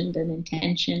mentioned an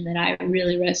intention that I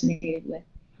really resonated with.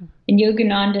 And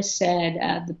Yogananda said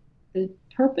the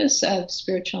purpose of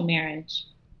spiritual marriage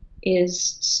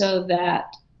is so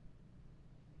that,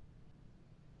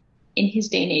 in his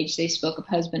day and age, they spoke of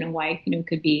husband and wife, it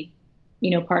could be,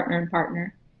 partner and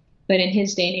partner. But in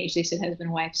his day and age, they said husband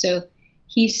and wife. So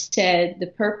he said the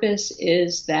purpose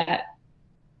is that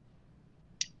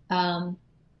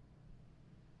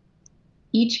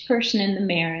each person in the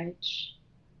marriage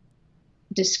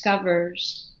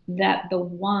discovers that the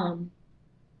one,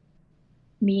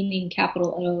 meaning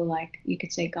capital O, like you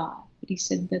could say God, but he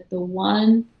said that the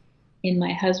one in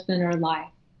my husband or life,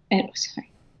 the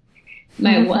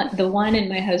one in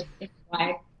my husband's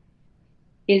life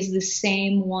is the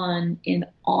same one in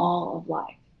all of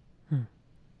life.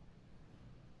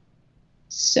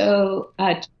 So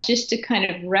just to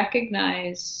kind of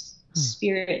recognize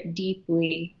spirit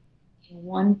deeply in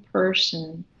one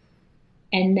person,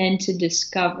 and then to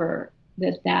discover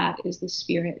that is the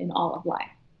spirit in all of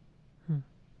life.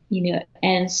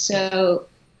 And so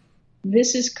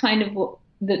this is kind of what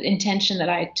the intention that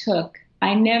I took.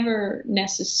 I never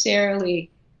necessarily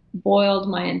boiled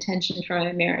my intention for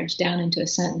my marriage down into a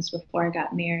sentence before I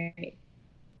got married.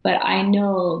 But I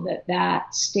know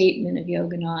that statement of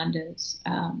Yogananda's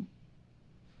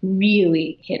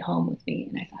really hit home with me.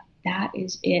 And I thought, that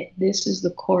is it. This is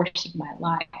the course of my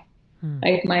life.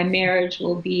 Like, my marriage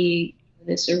will be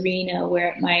this arena where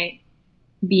it might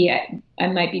be, I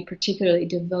might be particularly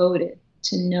devoted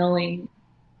to knowing,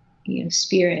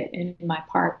 spirit in my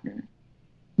partner.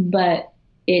 But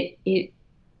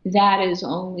that is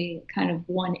only kind of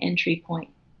one entry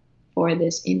point for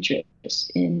this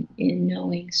interest in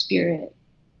knowing spirit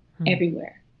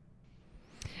everywhere.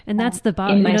 And that's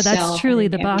that's truly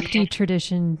the Bhakti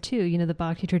tradition too. The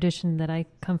Bhakti tradition that I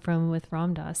come from with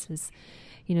Ram Dass is,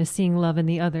 seeing love in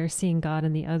the other, seeing God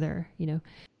in the other,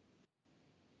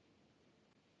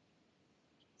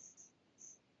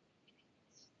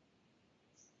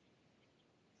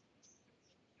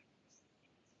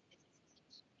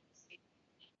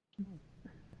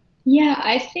 Yeah,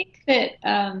 I think that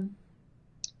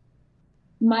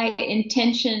my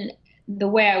intention, the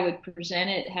way I would present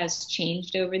it, has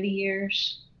changed over the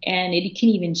years, and it can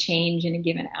even change in a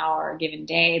given hour or a given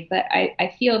day. But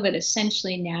I feel that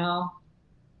essentially now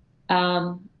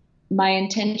my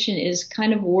intention is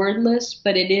kind of wordless,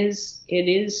 but it is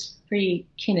pretty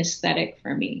kinesthetic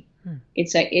for me.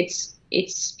 It's like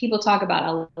it's people talk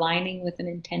about aligning with an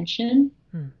intention.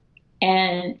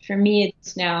 And for me,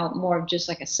 it's now more of just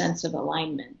like a sense of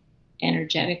alignment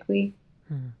energetically.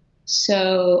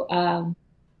 So,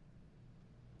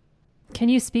 can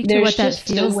you speak to what that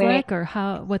feels like, or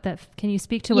can you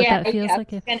speak to what that feels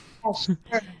like?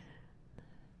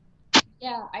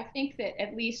 Yeah, I think that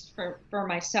at least for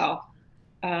myself,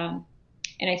 and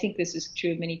I think this is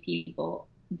true of many people,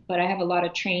 but I have a lot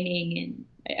of training in,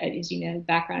 as you know,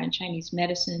 background in Chinese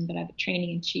medicine, but I have a training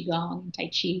in Qigong and Tai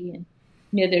Chi, and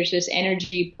there's this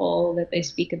energy pull that they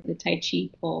speak of, the Tai Chi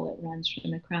pull, that runs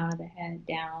from the crown of the head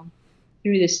down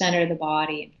through the center of the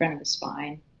body, in front of the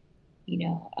spine,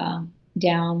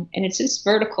 down, and it's this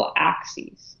vertical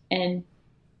axis. And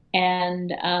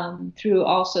through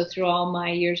all my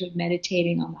years of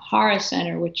meditating on the Hara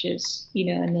Center, which is,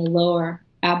 in the lower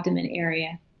abdomen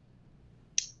area,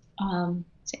 it's an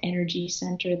energy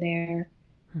center there.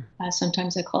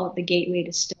 Sometimes I call it the gateway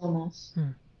to stillness.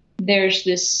 There's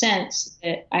this sense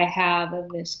that I have of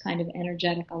this kind of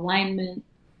energetic alignment,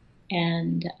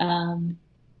 and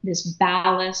this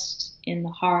ballast in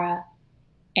the hara.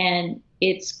 And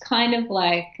it's kind of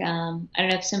like, I don't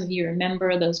know if some of you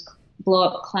remember those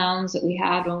blow-up clowns that we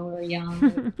had when we were young,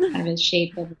 kind of in the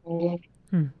shape of a bowl.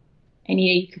 And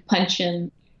you could punch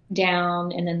them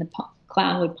down, and then the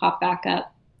clown would pop back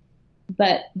up.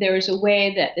 But there was a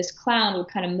way that this clown would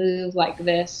kind of move like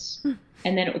this,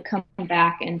 and then it would come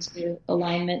back into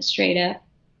alignment straight up.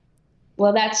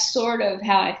 Well, that's sort of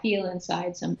how I feel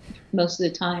inside most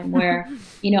of the time, where,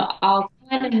 I'll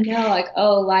kind of know like,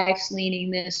 oh, life's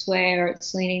leaning this way or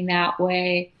it's leaning that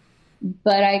way.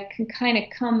 But I can kind of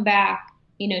come back,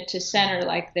 to center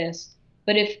like this.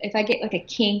 But if I get like a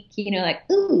kink, like,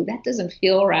 ooh, that doesn't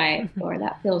feel right, or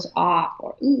that feels off,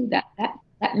 or ooh,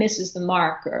 that misses the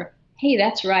mark, or hey,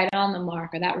 that's right on the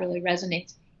mark, or that really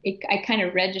resonates. I kind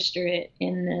of register it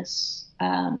in this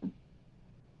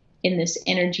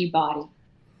energy body.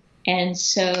 And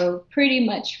so pretty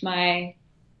much my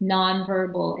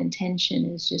nonverbal intention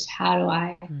is just how do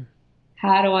I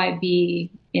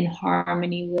be in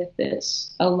harmony with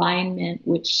this alignment,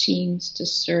 which seems to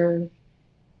serve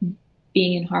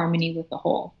being in harmony with the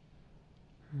whole.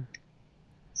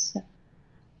 So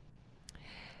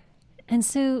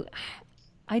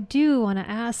I do want to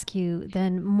ask you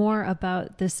then more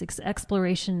about this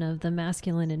exploration of the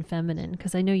masculine and feminine,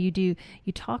 because I know you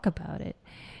talk about it.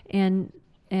 And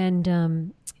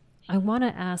I want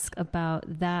to ask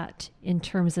about that in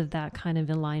terms of that kind of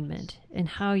alignment, and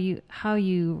how you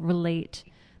relate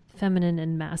feminine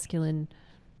and masculine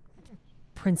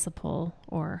principle,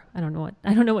 or I don't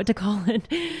know what to call it,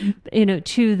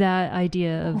 to that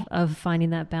idea of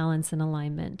finding that balance and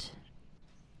alignment.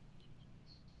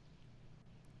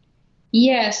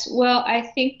 Yes. Well, I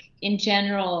think in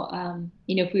general,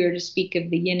 if we were to speak of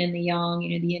the yin and the yang,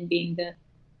 the yin being the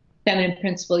feminine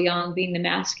principle, yang being the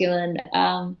masculine,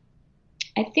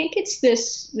 I think it's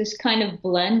this kind of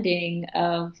blending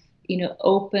of,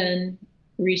 open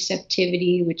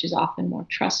receptivity, which is often more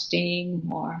trusting,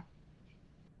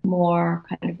 more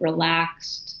kind of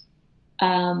relaxed.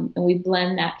 And we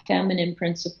blend that feminine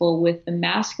principle with the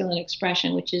masculine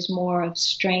expression, which is more of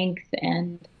strength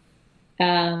and,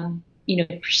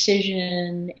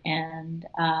 precision, and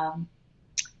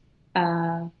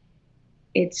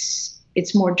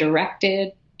it's more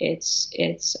directed.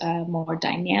 It's more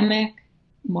dynamic,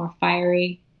 more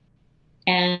fiery.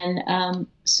 And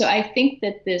so I think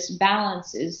that this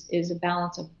balance is a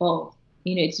balance of both.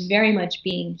 It's very much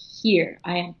being here.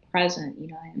 I am present.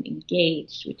 I am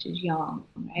engaged, which is yang,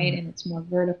 right? And it's more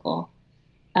vertical.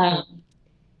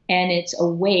 And it's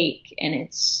awake, and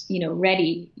it's,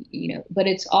 ready, but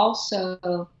it's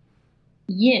also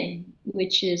yin,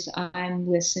 which is I'm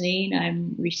listening,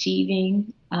 I'm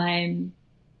receiving, I'm,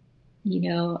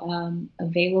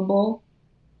 available,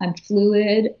 I'm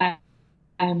fluid,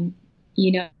 I'm,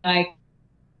 I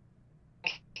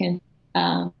can,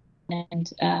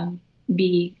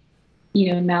 be,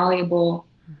 malleable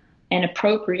and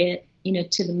appropriate,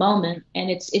 to the moment. And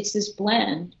it's this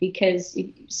blend, because,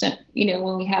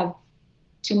 when we have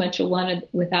too much of one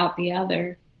without the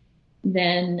other,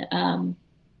 then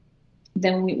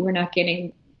we're not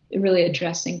really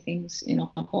addressing things in a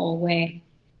whole way.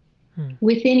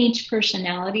 Within each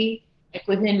personality, like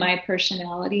within my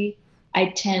personality, I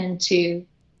tend to,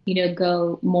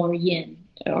 go more yin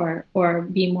or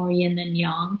be more yin than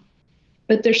yang.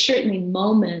 But there's certainly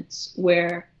moments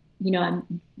where,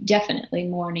 I'm definitely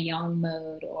more in a yang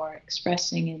mode, or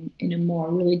expressing in a more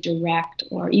really direct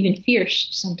or even fierce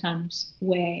sometimes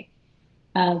way.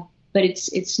 But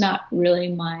it's not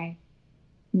really my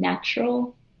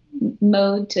natural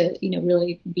mode to,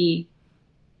 really be,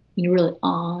 really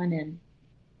on and,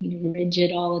 rigid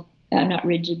not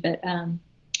rigid, but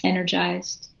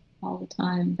energized all the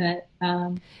time. But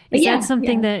is that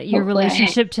something that your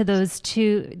relationship to those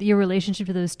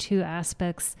two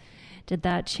aspects, did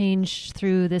that change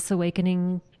through this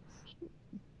awakening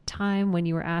time when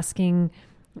you were asking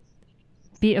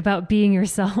about being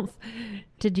yourself?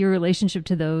 Did your relationship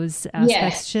to those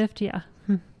aspects shift? Yeah.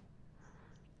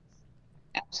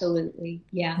 Absolutely.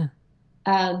 Yeah.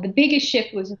 The biggest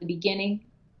shift was in the beginning.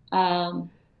 I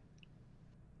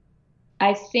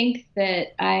think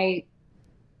that I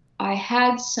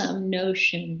had some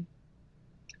notion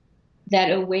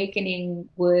that awakening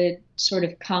would sort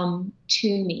of come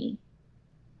to me,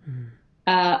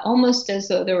 almost as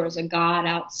though there was a God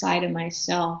outside of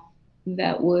myself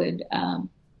that would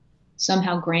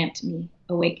somehow grant me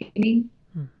awakening.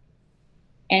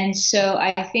 And so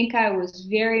I think I was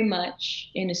very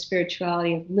much in a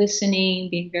spirituality of listening,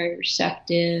 being very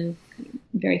receptive,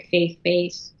 very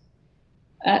faith-based.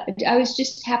 I was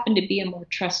just happened to be a more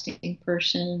trusting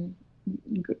person,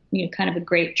 kind of a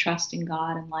great trust in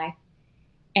God and life.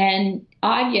 And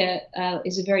Adya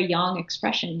is a very young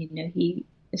expression. He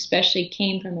especially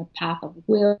came from a path of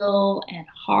will and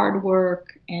hard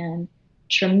work and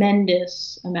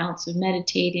tremendous amounts of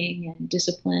meditating and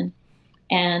discipline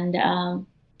and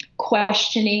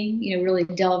questioning, really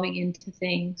delving into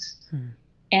things.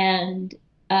 And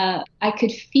I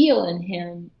could feel in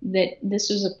him that this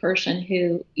was a person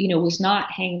who, was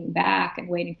not hanging back and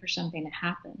waiting for something to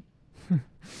happen.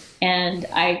 And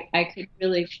I could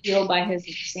really feel by his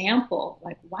example,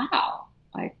 like, wow,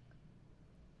 like,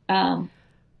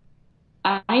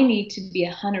 I need to be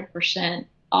 100%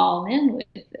 all in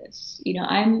with this.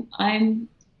 I'm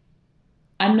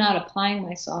not applying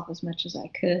myself as much as I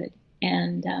could.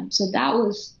 And so that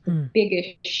was the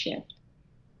biggest shift.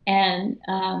 And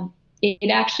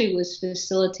it actually was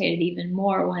facilitated even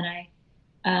more when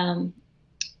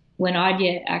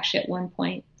Adya actually at one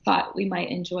point thought we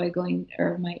might enjoy going,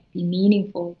 or might be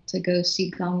meaningful to go see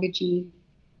Gangaji,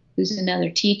 who's another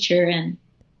teacher. And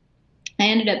I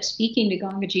ended up speaking to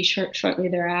Gangaji shortly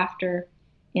thereafter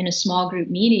in a small group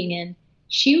meeting, and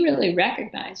she really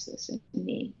recognized this in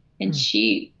me. And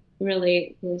she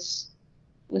really was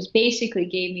basically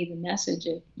gave me the message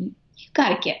of, you got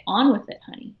to get on with it,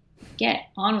 honey. Get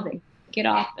on with it. Get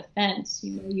off the fence.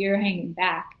 You're hanging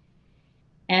back.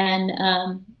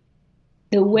 And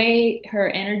the way her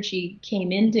energy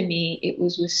came into me, it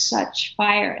was with such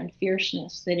fire and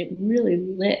fierceness that it really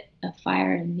lit a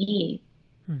fire in me.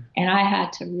 And I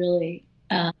had to really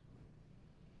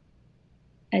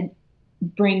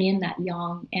bring in that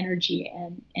yang energy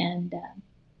and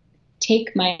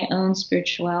take my own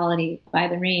spirituality by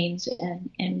the reins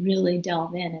and really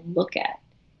delve in and look at,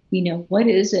 what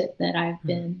is it that I've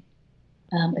been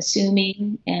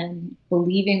assuming and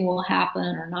believing will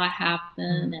happen or not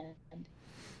happen, and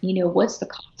what's the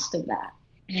cost of that,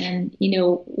 and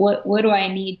what do I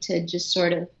need to just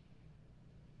sort of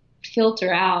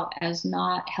filter out as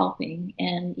not helping,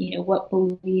 and what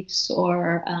beliefs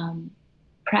or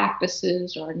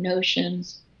practices or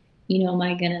notions am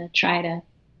I going to try to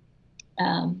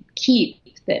keep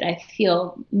that I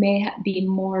feel may be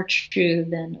more true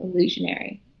than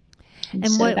illusionary. And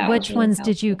so which really ones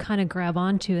helpful. Did you kind of grab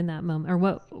onto in that moment,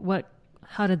 or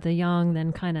how did the yang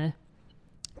then kind of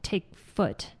take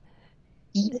foot?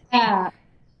 Yeah.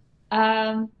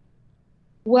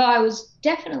 Well, I was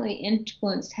definitely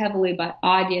influenced heavily by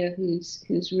Adya,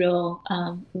 whose real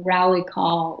rally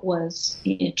call was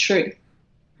truth.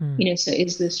 So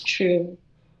is this true?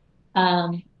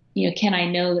 Can I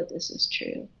know that this is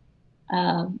true?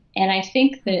 And I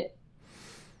think that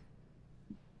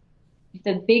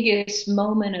the biggest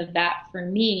moment of that for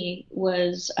me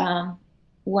was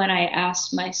when I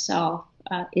asked myself,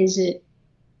 is it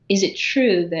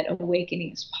true that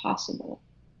awakening is possible?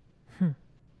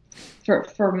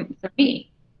 For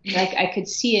me, like I could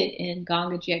see it in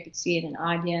Gangaji, I could see it in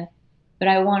Adya, but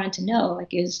I wanted to know,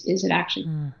 like, is it actually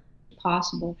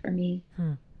possible for me?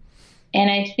 And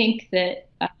I think that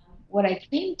what I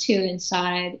came to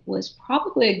inside was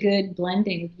probably a good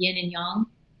blending of yin and yang.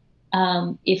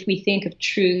 If we think of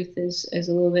truth as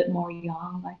a little bit more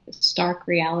yang, like the stark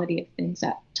reality of things,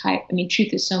 that type. I mean,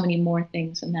 truth is so many more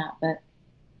things than that, but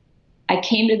I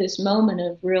came to this moment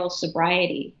of real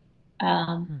sobriety.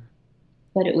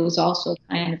 But it was also a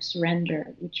kind of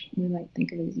surrender, which we might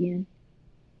think of as yin.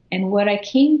 And what I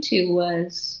came to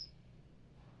was,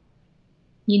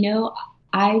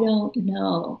 I don't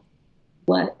know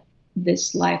what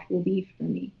this life will be for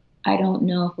me. I don't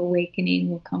know if awakening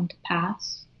will come to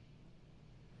pass.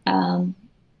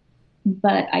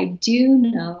 But I do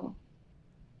know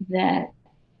that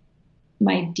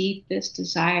my deepest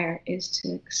desire is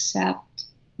to accept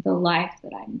the life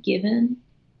that I'm given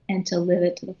and to live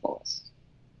it to the fullest.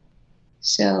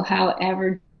 So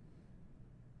however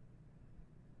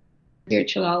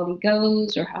spirituality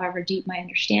goes, or however deep my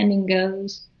understanding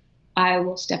goes, I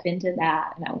will step into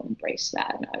that and I will embrace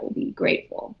that and I will be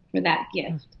grateful for that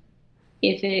gift.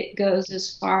 If it goes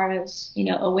as far as,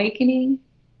 awakening,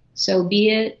 so be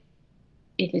it.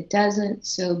 If it doesn't,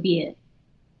 so be it.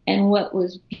 And what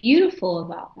was beautiful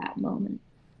about that moment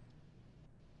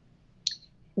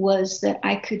was that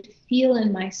I could feel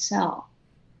in myself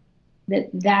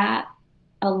that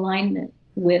alignment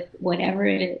with whatever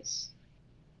it is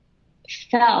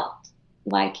felt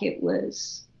like it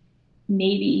was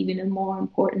maybe even a more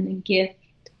important gift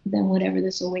than whatever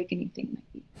this awakening thing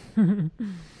might be.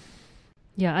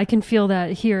 Yeah, I can feel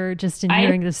that here just in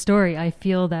hearing the story. I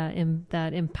feel that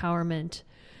that empowerment,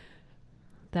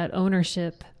 that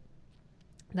ownership,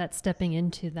 that stepping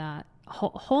into that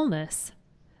wholeness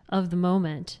of the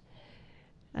moment.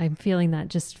 I'm feeling that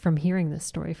just from hearing this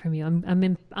story from you.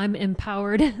 I'm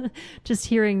empowered just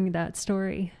hearing that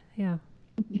story. Yeah.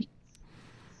 And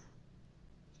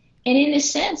in a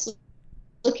sense,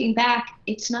 looking back,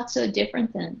 it's not so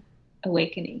different than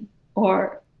awakening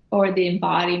or the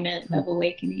embodiment of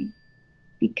awakening,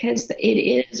 because it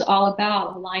is all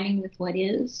about aligning with what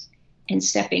is and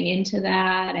stepping into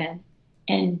that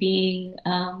and being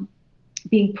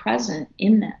present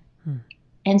in that.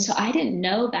 And so I didn't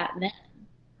know that then,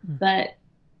 but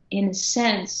in a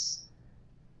sense,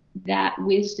 that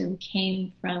wisdom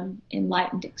came from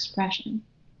enlightened expression.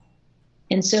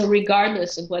 And so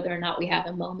regardless of whether or not we have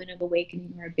a moment of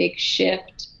awakening or a big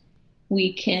shift,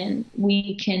 we can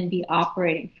be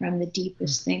operating from the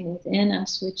deepest thing within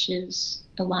us, which is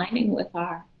aligning with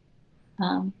our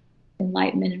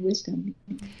enlightenment and wisdom.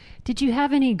 Did you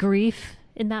have any grief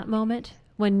in that moment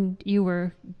when you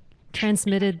were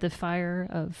transmitted the fire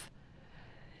of...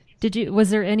 Was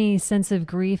there any sense of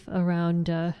grief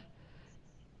around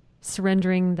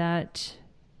surrendering that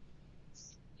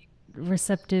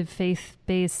receptive,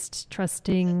 faith-based,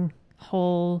 trusting,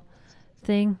 whole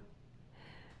thing?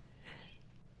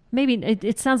 Maybe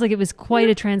it sounds like it was quite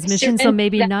a transmission, so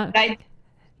maybe not.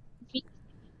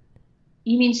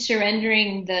 You mean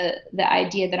surrendering the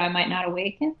idea that I might not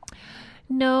awaken?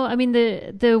 No, I mean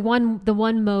the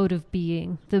one mode of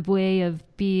being, the way of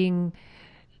being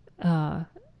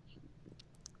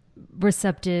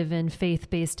receptive and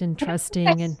faith-based and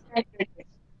trusting, and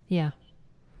yeah.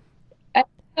 I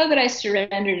know that I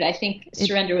surrendered. I think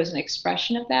surrender was an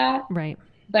expression of that, right?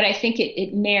 But I think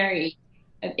it married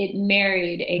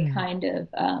a kind of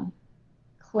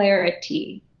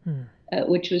clarity,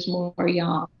 which was more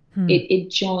yang.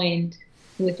 It joined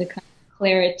with a kind of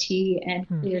clarity and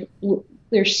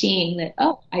clear seeing that,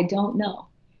 oh, I don't know.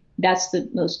 That's the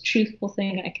most truthful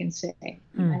thing I can say.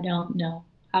 I don't know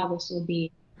how this will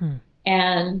be.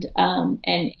 And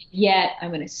yet I'm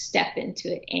going to step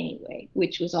into it anyway,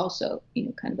 which was also,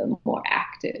 kind of a more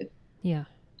active,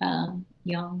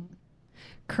 young,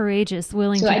 courageous,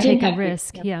 willing to take a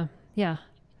risk. Yeah.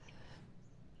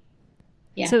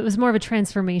 So it was more of a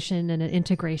transformation and an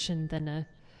integration than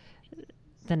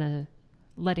a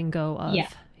letting go of. Yeah.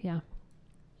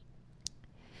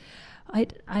 I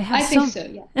think so.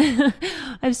 Yeah.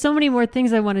 I have so many more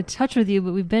things I want to touch with you,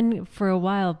 but we've been for a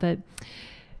while. But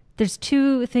there's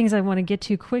two things I want to get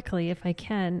to quickly, if I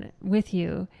can, with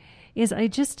you.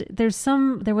 There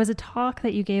was a talk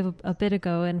that you gave a bit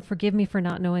ago, and forgive me for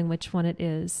not knowing which one it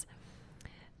is,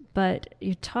 but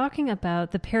you're talking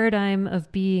about the paradigm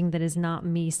of being that is not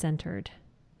me-centered.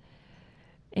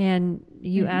 And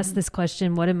you asked this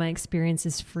question, what in my experience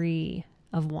is free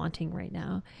of wanting right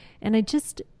now? And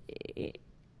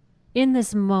in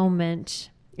this moment,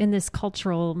 in this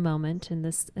cultural moment,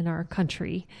 in our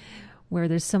country, where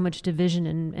there's so much division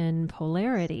and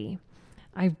polarity,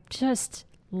 I just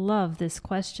love this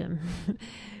question.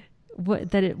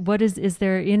 What is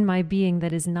there in my being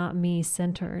that is not me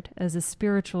centered as a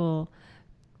spiritual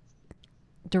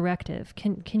directive?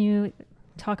 Can you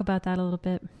talk about that a little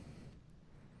bit?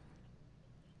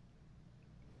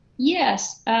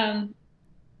 Yes. I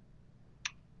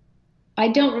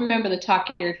don't remember the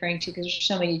talk you're referring to because there's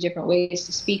so many different ways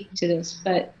to speak to this,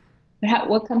 but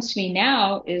what comes to me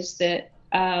now is that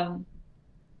it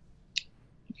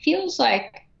feels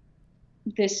like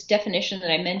this definition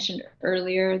that I mentioned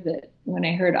earlier, that when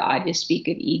I heard Adya speak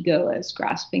of ego as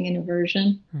grasping and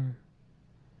aversion,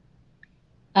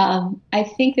 I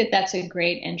think that that's a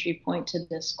great entry point to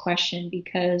this question,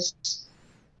 because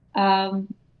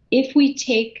if we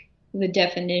take the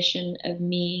definition of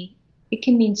me, it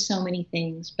can mean so many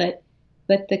things, but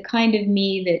the kind of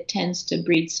me that tends to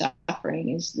breed suffering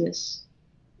is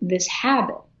this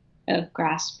habit of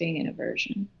grasping and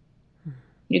aversion.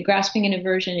 Grasping and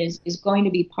aversion is going to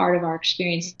be part of our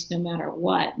experience no matter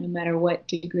what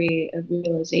degree of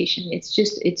realization.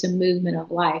 It's a movement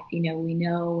of life. We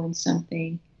know when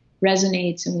something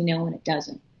resonates and we know when it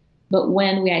doesn't. But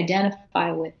when we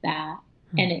identify with that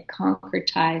and it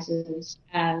concretizes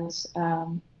as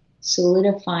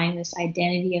solidifying this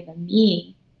identity of a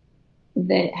me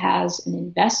that has an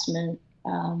investment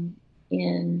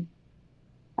in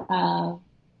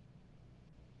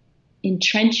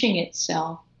entrenching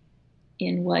itself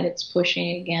in what it's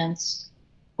pushing against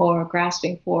or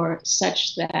grasping for,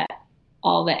 such that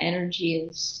all the energy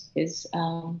is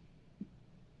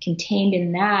contained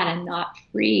in that and not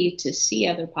free to see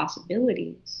other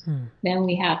possibilities, then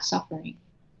we have suffering.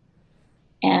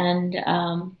 And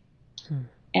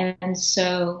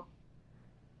so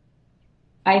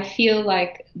I feel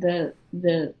like the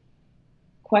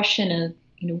question of,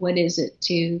 what is it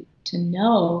to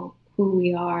know who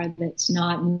we are that's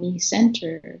not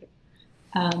me-centered,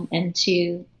 and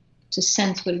to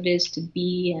sense what it is to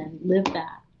be and live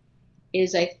that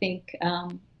is, I think,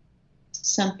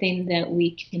 something that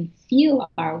we can feel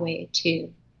our way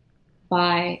to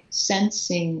by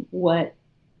sensing what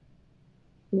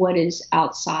is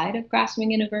outside of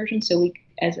grasping and aversion. So we,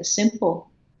 as a simple,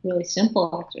 really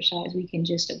simple exercise, we can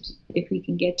just, if we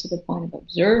can get to the point of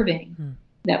observing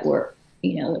that we're,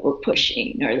 that we're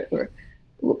pushing, or that we're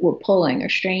pulling or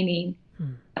straining,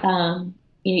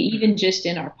 even just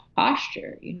in our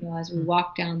posture, as we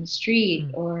walk down the street,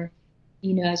 or,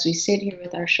 as we sit here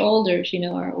with our shoulders,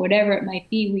 or whatever it might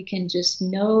be, we can just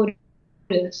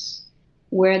notice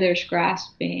where there's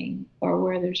grasping or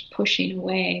where there's pushing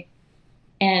away.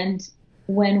 And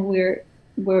when we're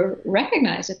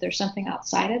recognize that there's something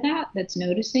outside of that that's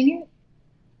noticing it,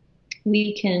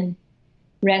 we can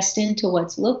rest into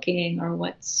what's looking or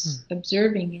what's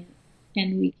observing it,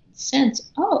 and we can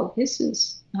sense, oh, this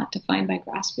is not defined by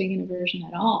grasping and aversion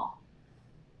at all.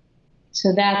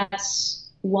 So that's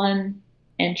one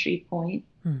entry point,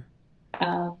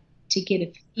 to get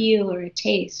a feel or a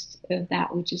taste of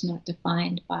that which is not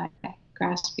defined by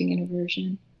grasping and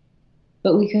aversion.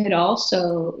 But we could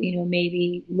also,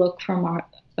 maybe look from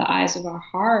the eyes of our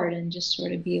heart and just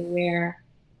sort of be aware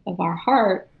of our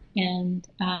heart, and,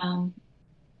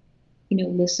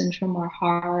 listen from our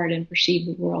heart and perceive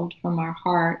the world from our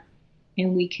heart.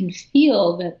 And we can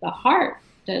feel that the heart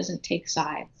doesn't take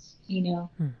sides,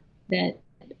 that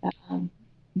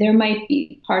there might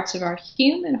be parts of our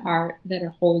human heart that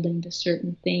are holding to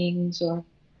certain things, or,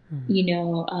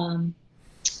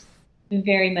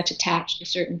 very much attached to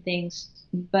certain things.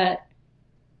 But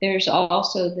there's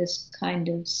also this kind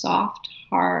of soft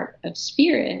heart of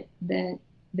spirit that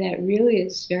really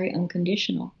is very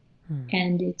unconditional.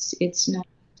 And it's not,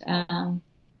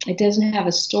 it doesn't have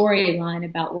a storyline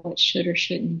about what should or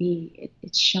shouldn't be.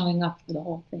 It's showing up for the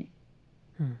whole thing.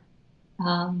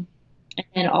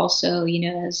 And also,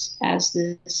 as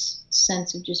this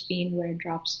sense of just being where it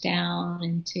drops down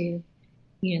into,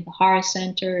 the heart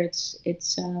center,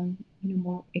 it's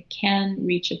more, it can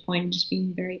reach a point of just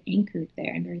being very anchored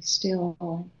there and very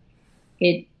still.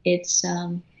 It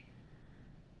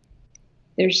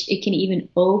can even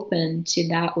open to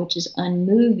that which is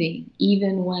unmoving,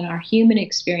 even when our human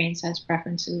experience has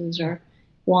preferences or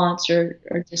wants or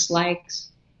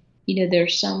dislikes.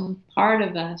 There's some part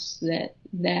of us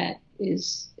that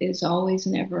is always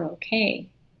never okay.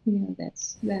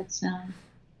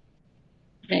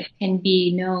 That can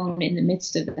be known in the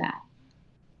midst of that.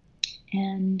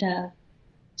 And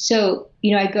so,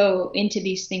 I go into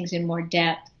these things in more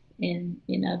depth in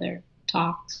other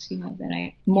talks, than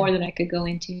I could go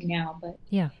into now. But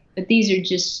these are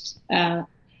just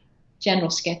general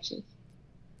sketches.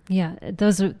 Yeah,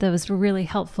 those were really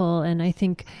helpful, and I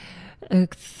think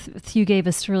you gave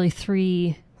us really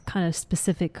 3 kind of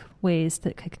specific ways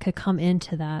that could come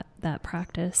into that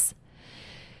practice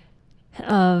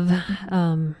of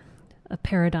a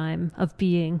paradigm of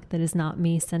being that is not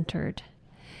me-centered,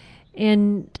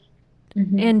 and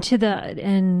to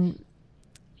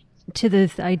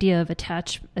the idea of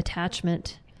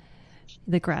attachment,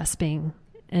 the grasping,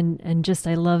 and just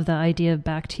I love the idea of,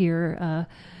 back to your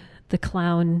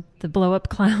the blow up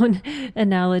clown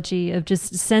analogy of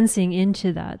just sensing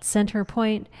into that center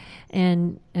point,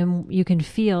 and you can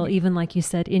feel, even like you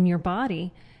said, in your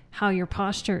body, how your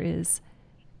posture is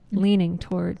leaning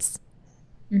towards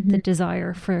the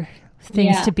desire for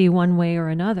things to be one way or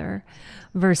another,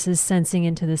 versus sensing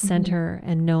into the center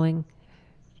and knowing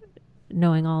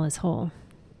all is whole.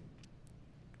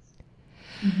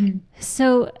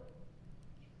 So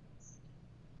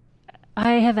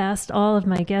I have asked all of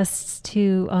my guests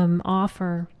to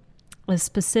offer a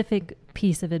specific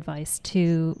piece of advice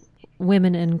to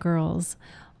women and girls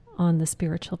on the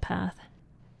spiritual path.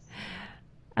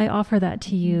 I offer that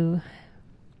to you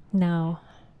now,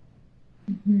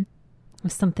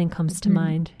 if something comes to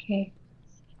mind. Okay.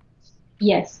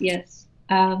 Yes.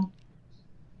 I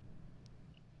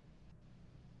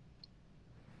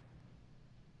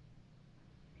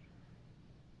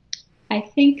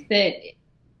think that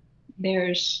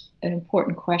there's an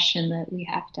important question that we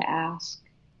have to ask,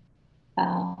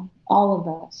 all of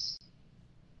us,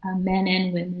 men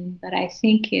and women, but I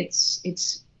think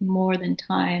it's more than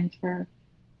time for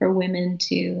women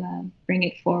to bring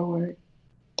it forward.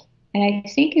 And I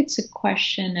think it's a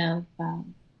question of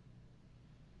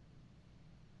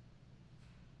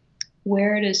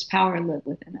where does power live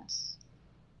within us?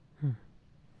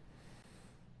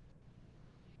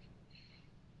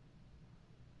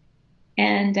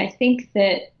 And I think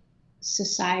that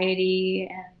society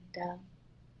and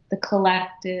the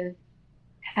collective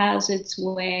has its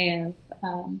way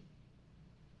of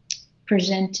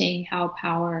presenting how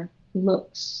power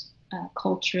looks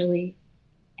culturally.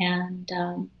 And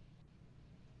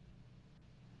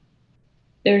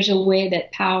there's a way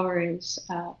that power is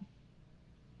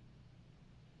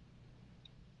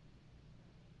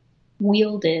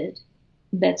wielded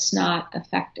that's not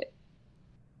effective.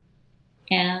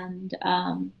 And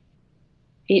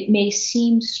it may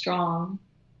seem strong,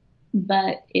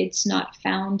 but it's not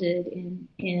founded in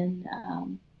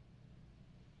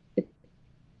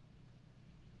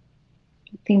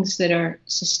things that are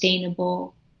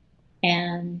sustainable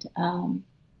and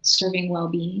serving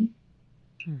well-being.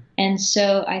 And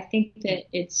so I think that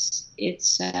it's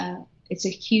a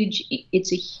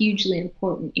hugely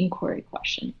important inquiry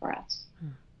question for us.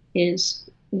 Is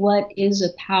what is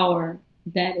a power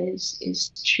that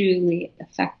is truly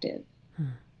effective,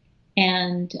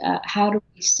 and how do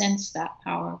we sense that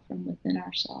power from within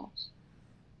ourselves?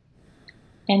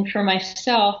 And for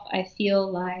myself, I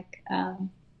feel like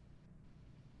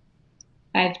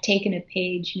I've taken a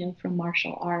page, from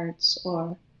martial arts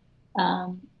or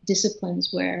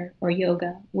disciplines or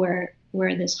yoga, where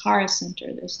this Hara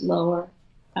center, this lower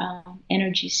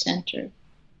energy center,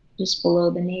 just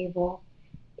below the navel,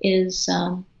 is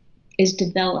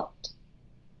developed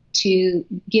to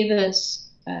give us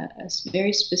a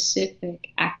very specific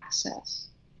access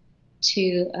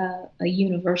to a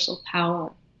universal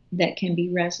power that can be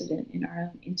resident in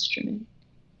our own instrument.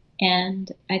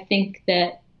 And I think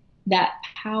that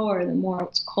power, the more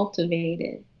it's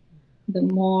cultivated, the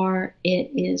more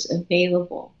it is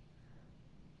available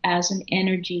as an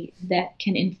energy that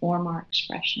can inform our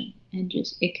expression, and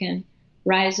it can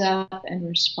rise up and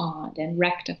respond and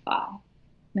rectify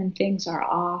when things are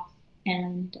off.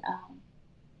 And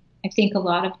I think a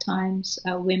lot of times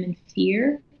women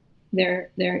fear their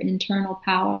internal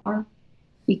power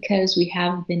because we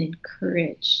haven't been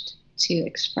encouraged to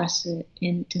express it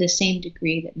to the same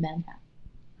degree that men have.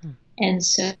 And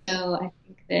so I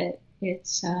think that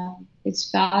it's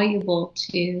valuable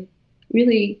to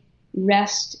really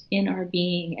rest in our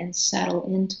being and settle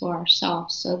into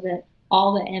ourselves, so that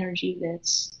all the energy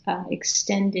that's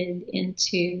extended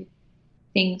into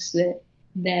things that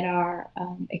are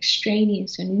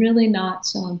extraneous and really not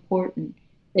so important,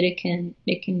 that it can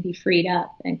be freed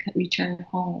up and return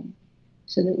home,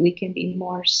 so that we can be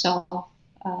more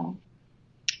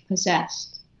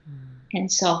self-possessed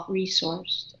and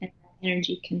self-resourced, and that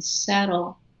energy can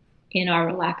settle in our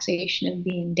relaxation of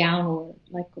being downward,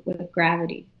 like with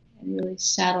gravity, and really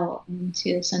settle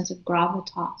into a sense of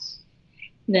gravitas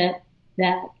that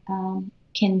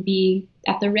can be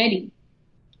at the ready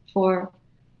for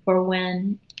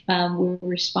when we're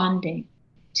responding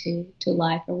to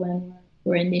life, or when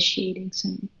we're initiating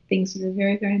some things that are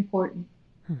very, very important.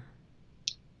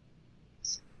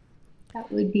 So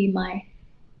that would be my...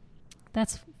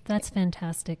 That's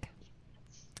fantastic.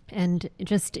 And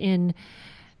just in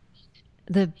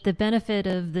the benefit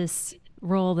of this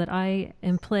role that I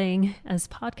am playing as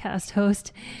podcast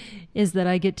host is that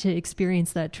I get to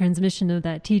experience that transmission of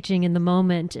that teaching in the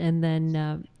moment, and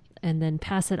then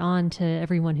pass it on to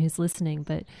everyone who's listening.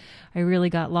 But I really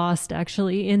got lost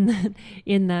actually in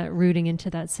that rooting into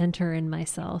that center in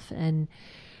myself, and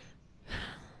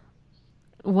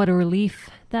what a relief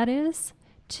that is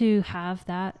to have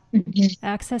that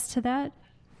access to that.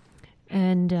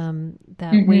 And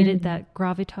that weighted, that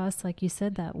gravitas, like you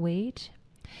said, that weight.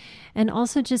 And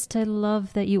also just I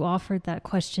love that you offered that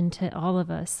question to all of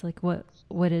us, like what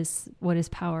is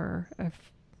power?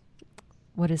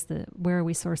 Where are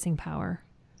we sourcing power?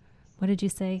 What did you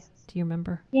say? Do you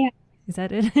remember? Yeah. Is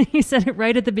that it? You said it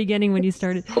right at the beginning when you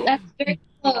started. That's very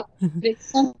close.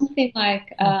 It's something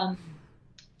like,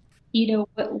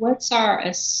 what's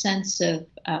a sense of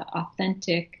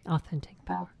authentic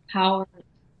power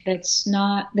that's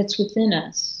within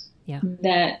us. Yeah.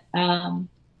 That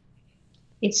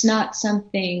it's not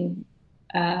something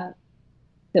that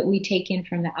we take in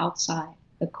from the outside,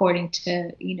 according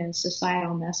to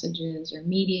societal messages or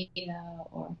media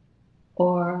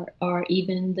or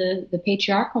even the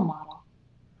patriarchal model.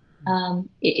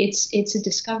 It's a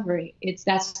discovery.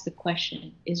 That's the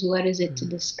question: is what is it to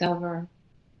discover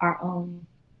our own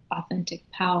authentic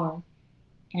power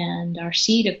and our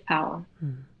seed of power?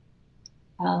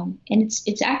 And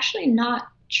it's actually not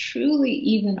truly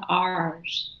even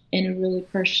ours in a really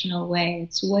personal way.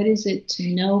 It's what is it to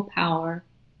know power,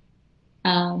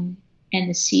 and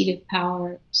the seed of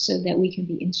power, so that we can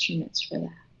be instruments for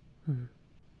that.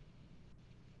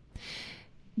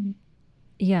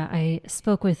 Yeah, I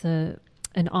spoke with an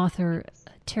author,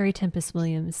 Terry Tempest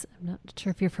Williams. I'm not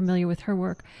sure if you're familiar with her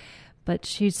work, but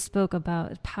she spoke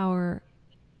about power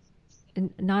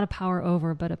not a power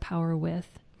over, but a power with.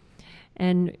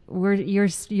 And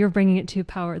you're bringing it to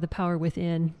the power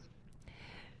within,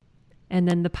 and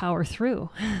then the power through.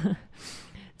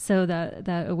 So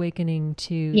that awakening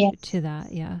to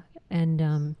that, yeah.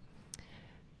 And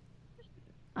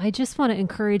I just want to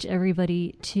encourage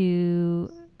everybody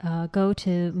to go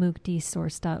to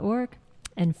muktisource.org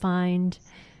and find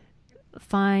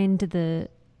the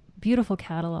beautiful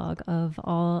catalog of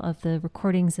all of the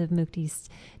recordings of Mukti's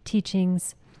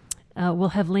teachings. We'll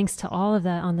have links to all of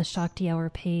that on the Shakti Hour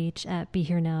page at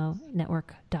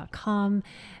BeHereNowNetwork.com,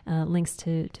 links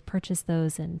to purchase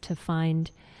those and to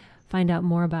find out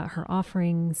more about her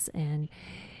offerings. And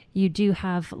you do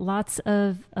have lots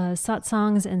of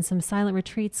satsangs and some silent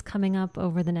retreats coming up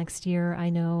over the next year. I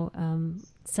know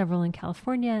several in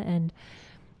California,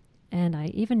 and I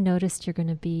even noticed you're going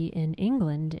to be in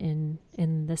England in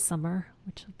this summer,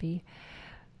 which will be,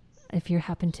 if you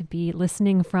happen to be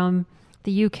listening from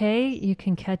the UK, you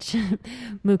can catch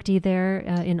Mukti there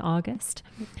in August.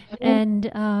 And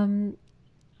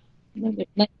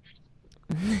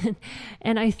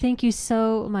and I thank you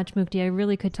so much, Mukti. I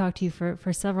really could talk to you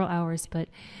for several hours, but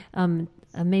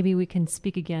maybe we can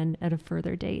speak again at a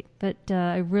further date. But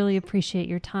I really appreciate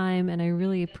your time, and I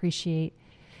really appreciate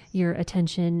your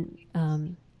attention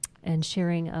and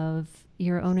sharing of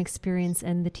your own experience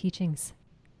and the teachings.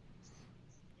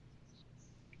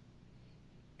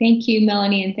 Thank you,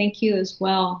 Melanie, and thank you as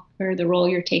well for the role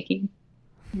you're taking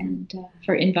and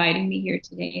for inviting me here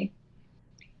today.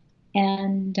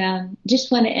 And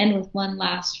just want to end with one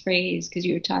last phrase, because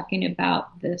you were talking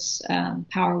about this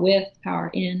power with, power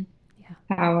in,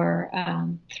 power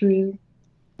through.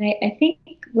 I think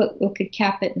what could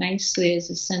cap it nicely is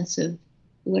a sense of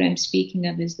what I'm speaking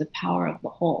of is the power of the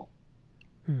whole.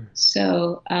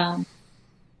 So I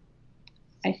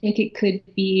think it could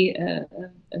be a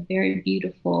very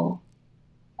beautiful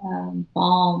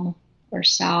balm or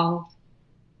salve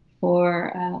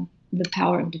for the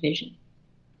power of division.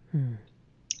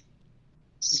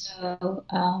 So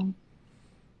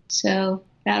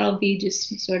that'll be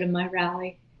just sort of my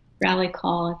rally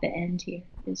call at the end here,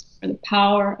 is for the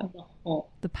power of the whole.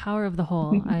 The power of the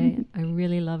whole. I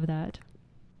really love that.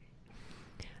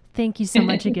 Thank you so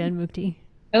much again, Mukti.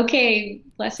 Okay,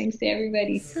 blessings to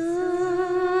everybody.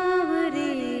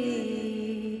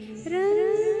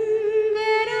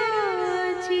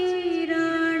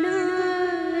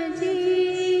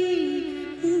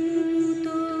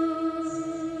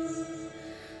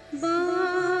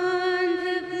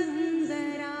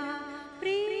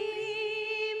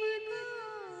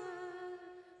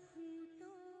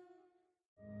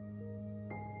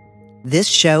 This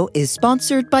show is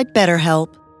sponsored by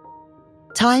BetterHelp.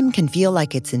 Time can feel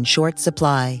like it's in short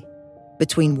supply.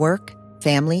 Between work,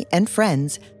 family, and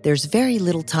friends, there's very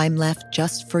little time left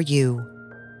just for you.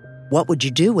 What would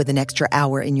you do with an extra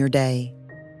hour in your day?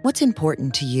 What's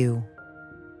important to you?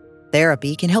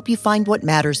 Therapy can help you find what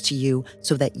matters to you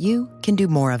so that you can do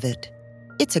more of it.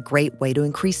 It's a great way to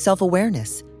increase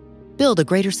self-awareness, build a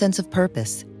greater sense of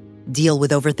purpose, deal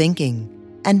with overthinking,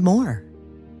 and more.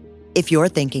 If you're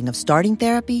thinking of starting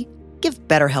therapy, give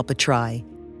BetterHelp a try.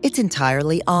 It's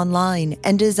entirely online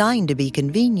and designed to be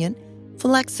convenient,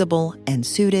 flexible, and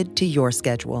suited to your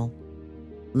schedule.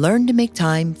 Learn to make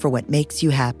time for what makes you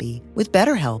happy with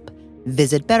BetterHelp.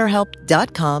 Visit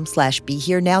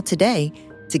BetterHelp.com/BeHereNow today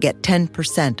to get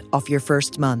 10% off your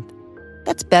first month.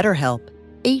 That's BetterHelp,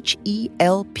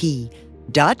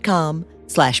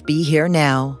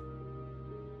 HELP.com/BeHereNow.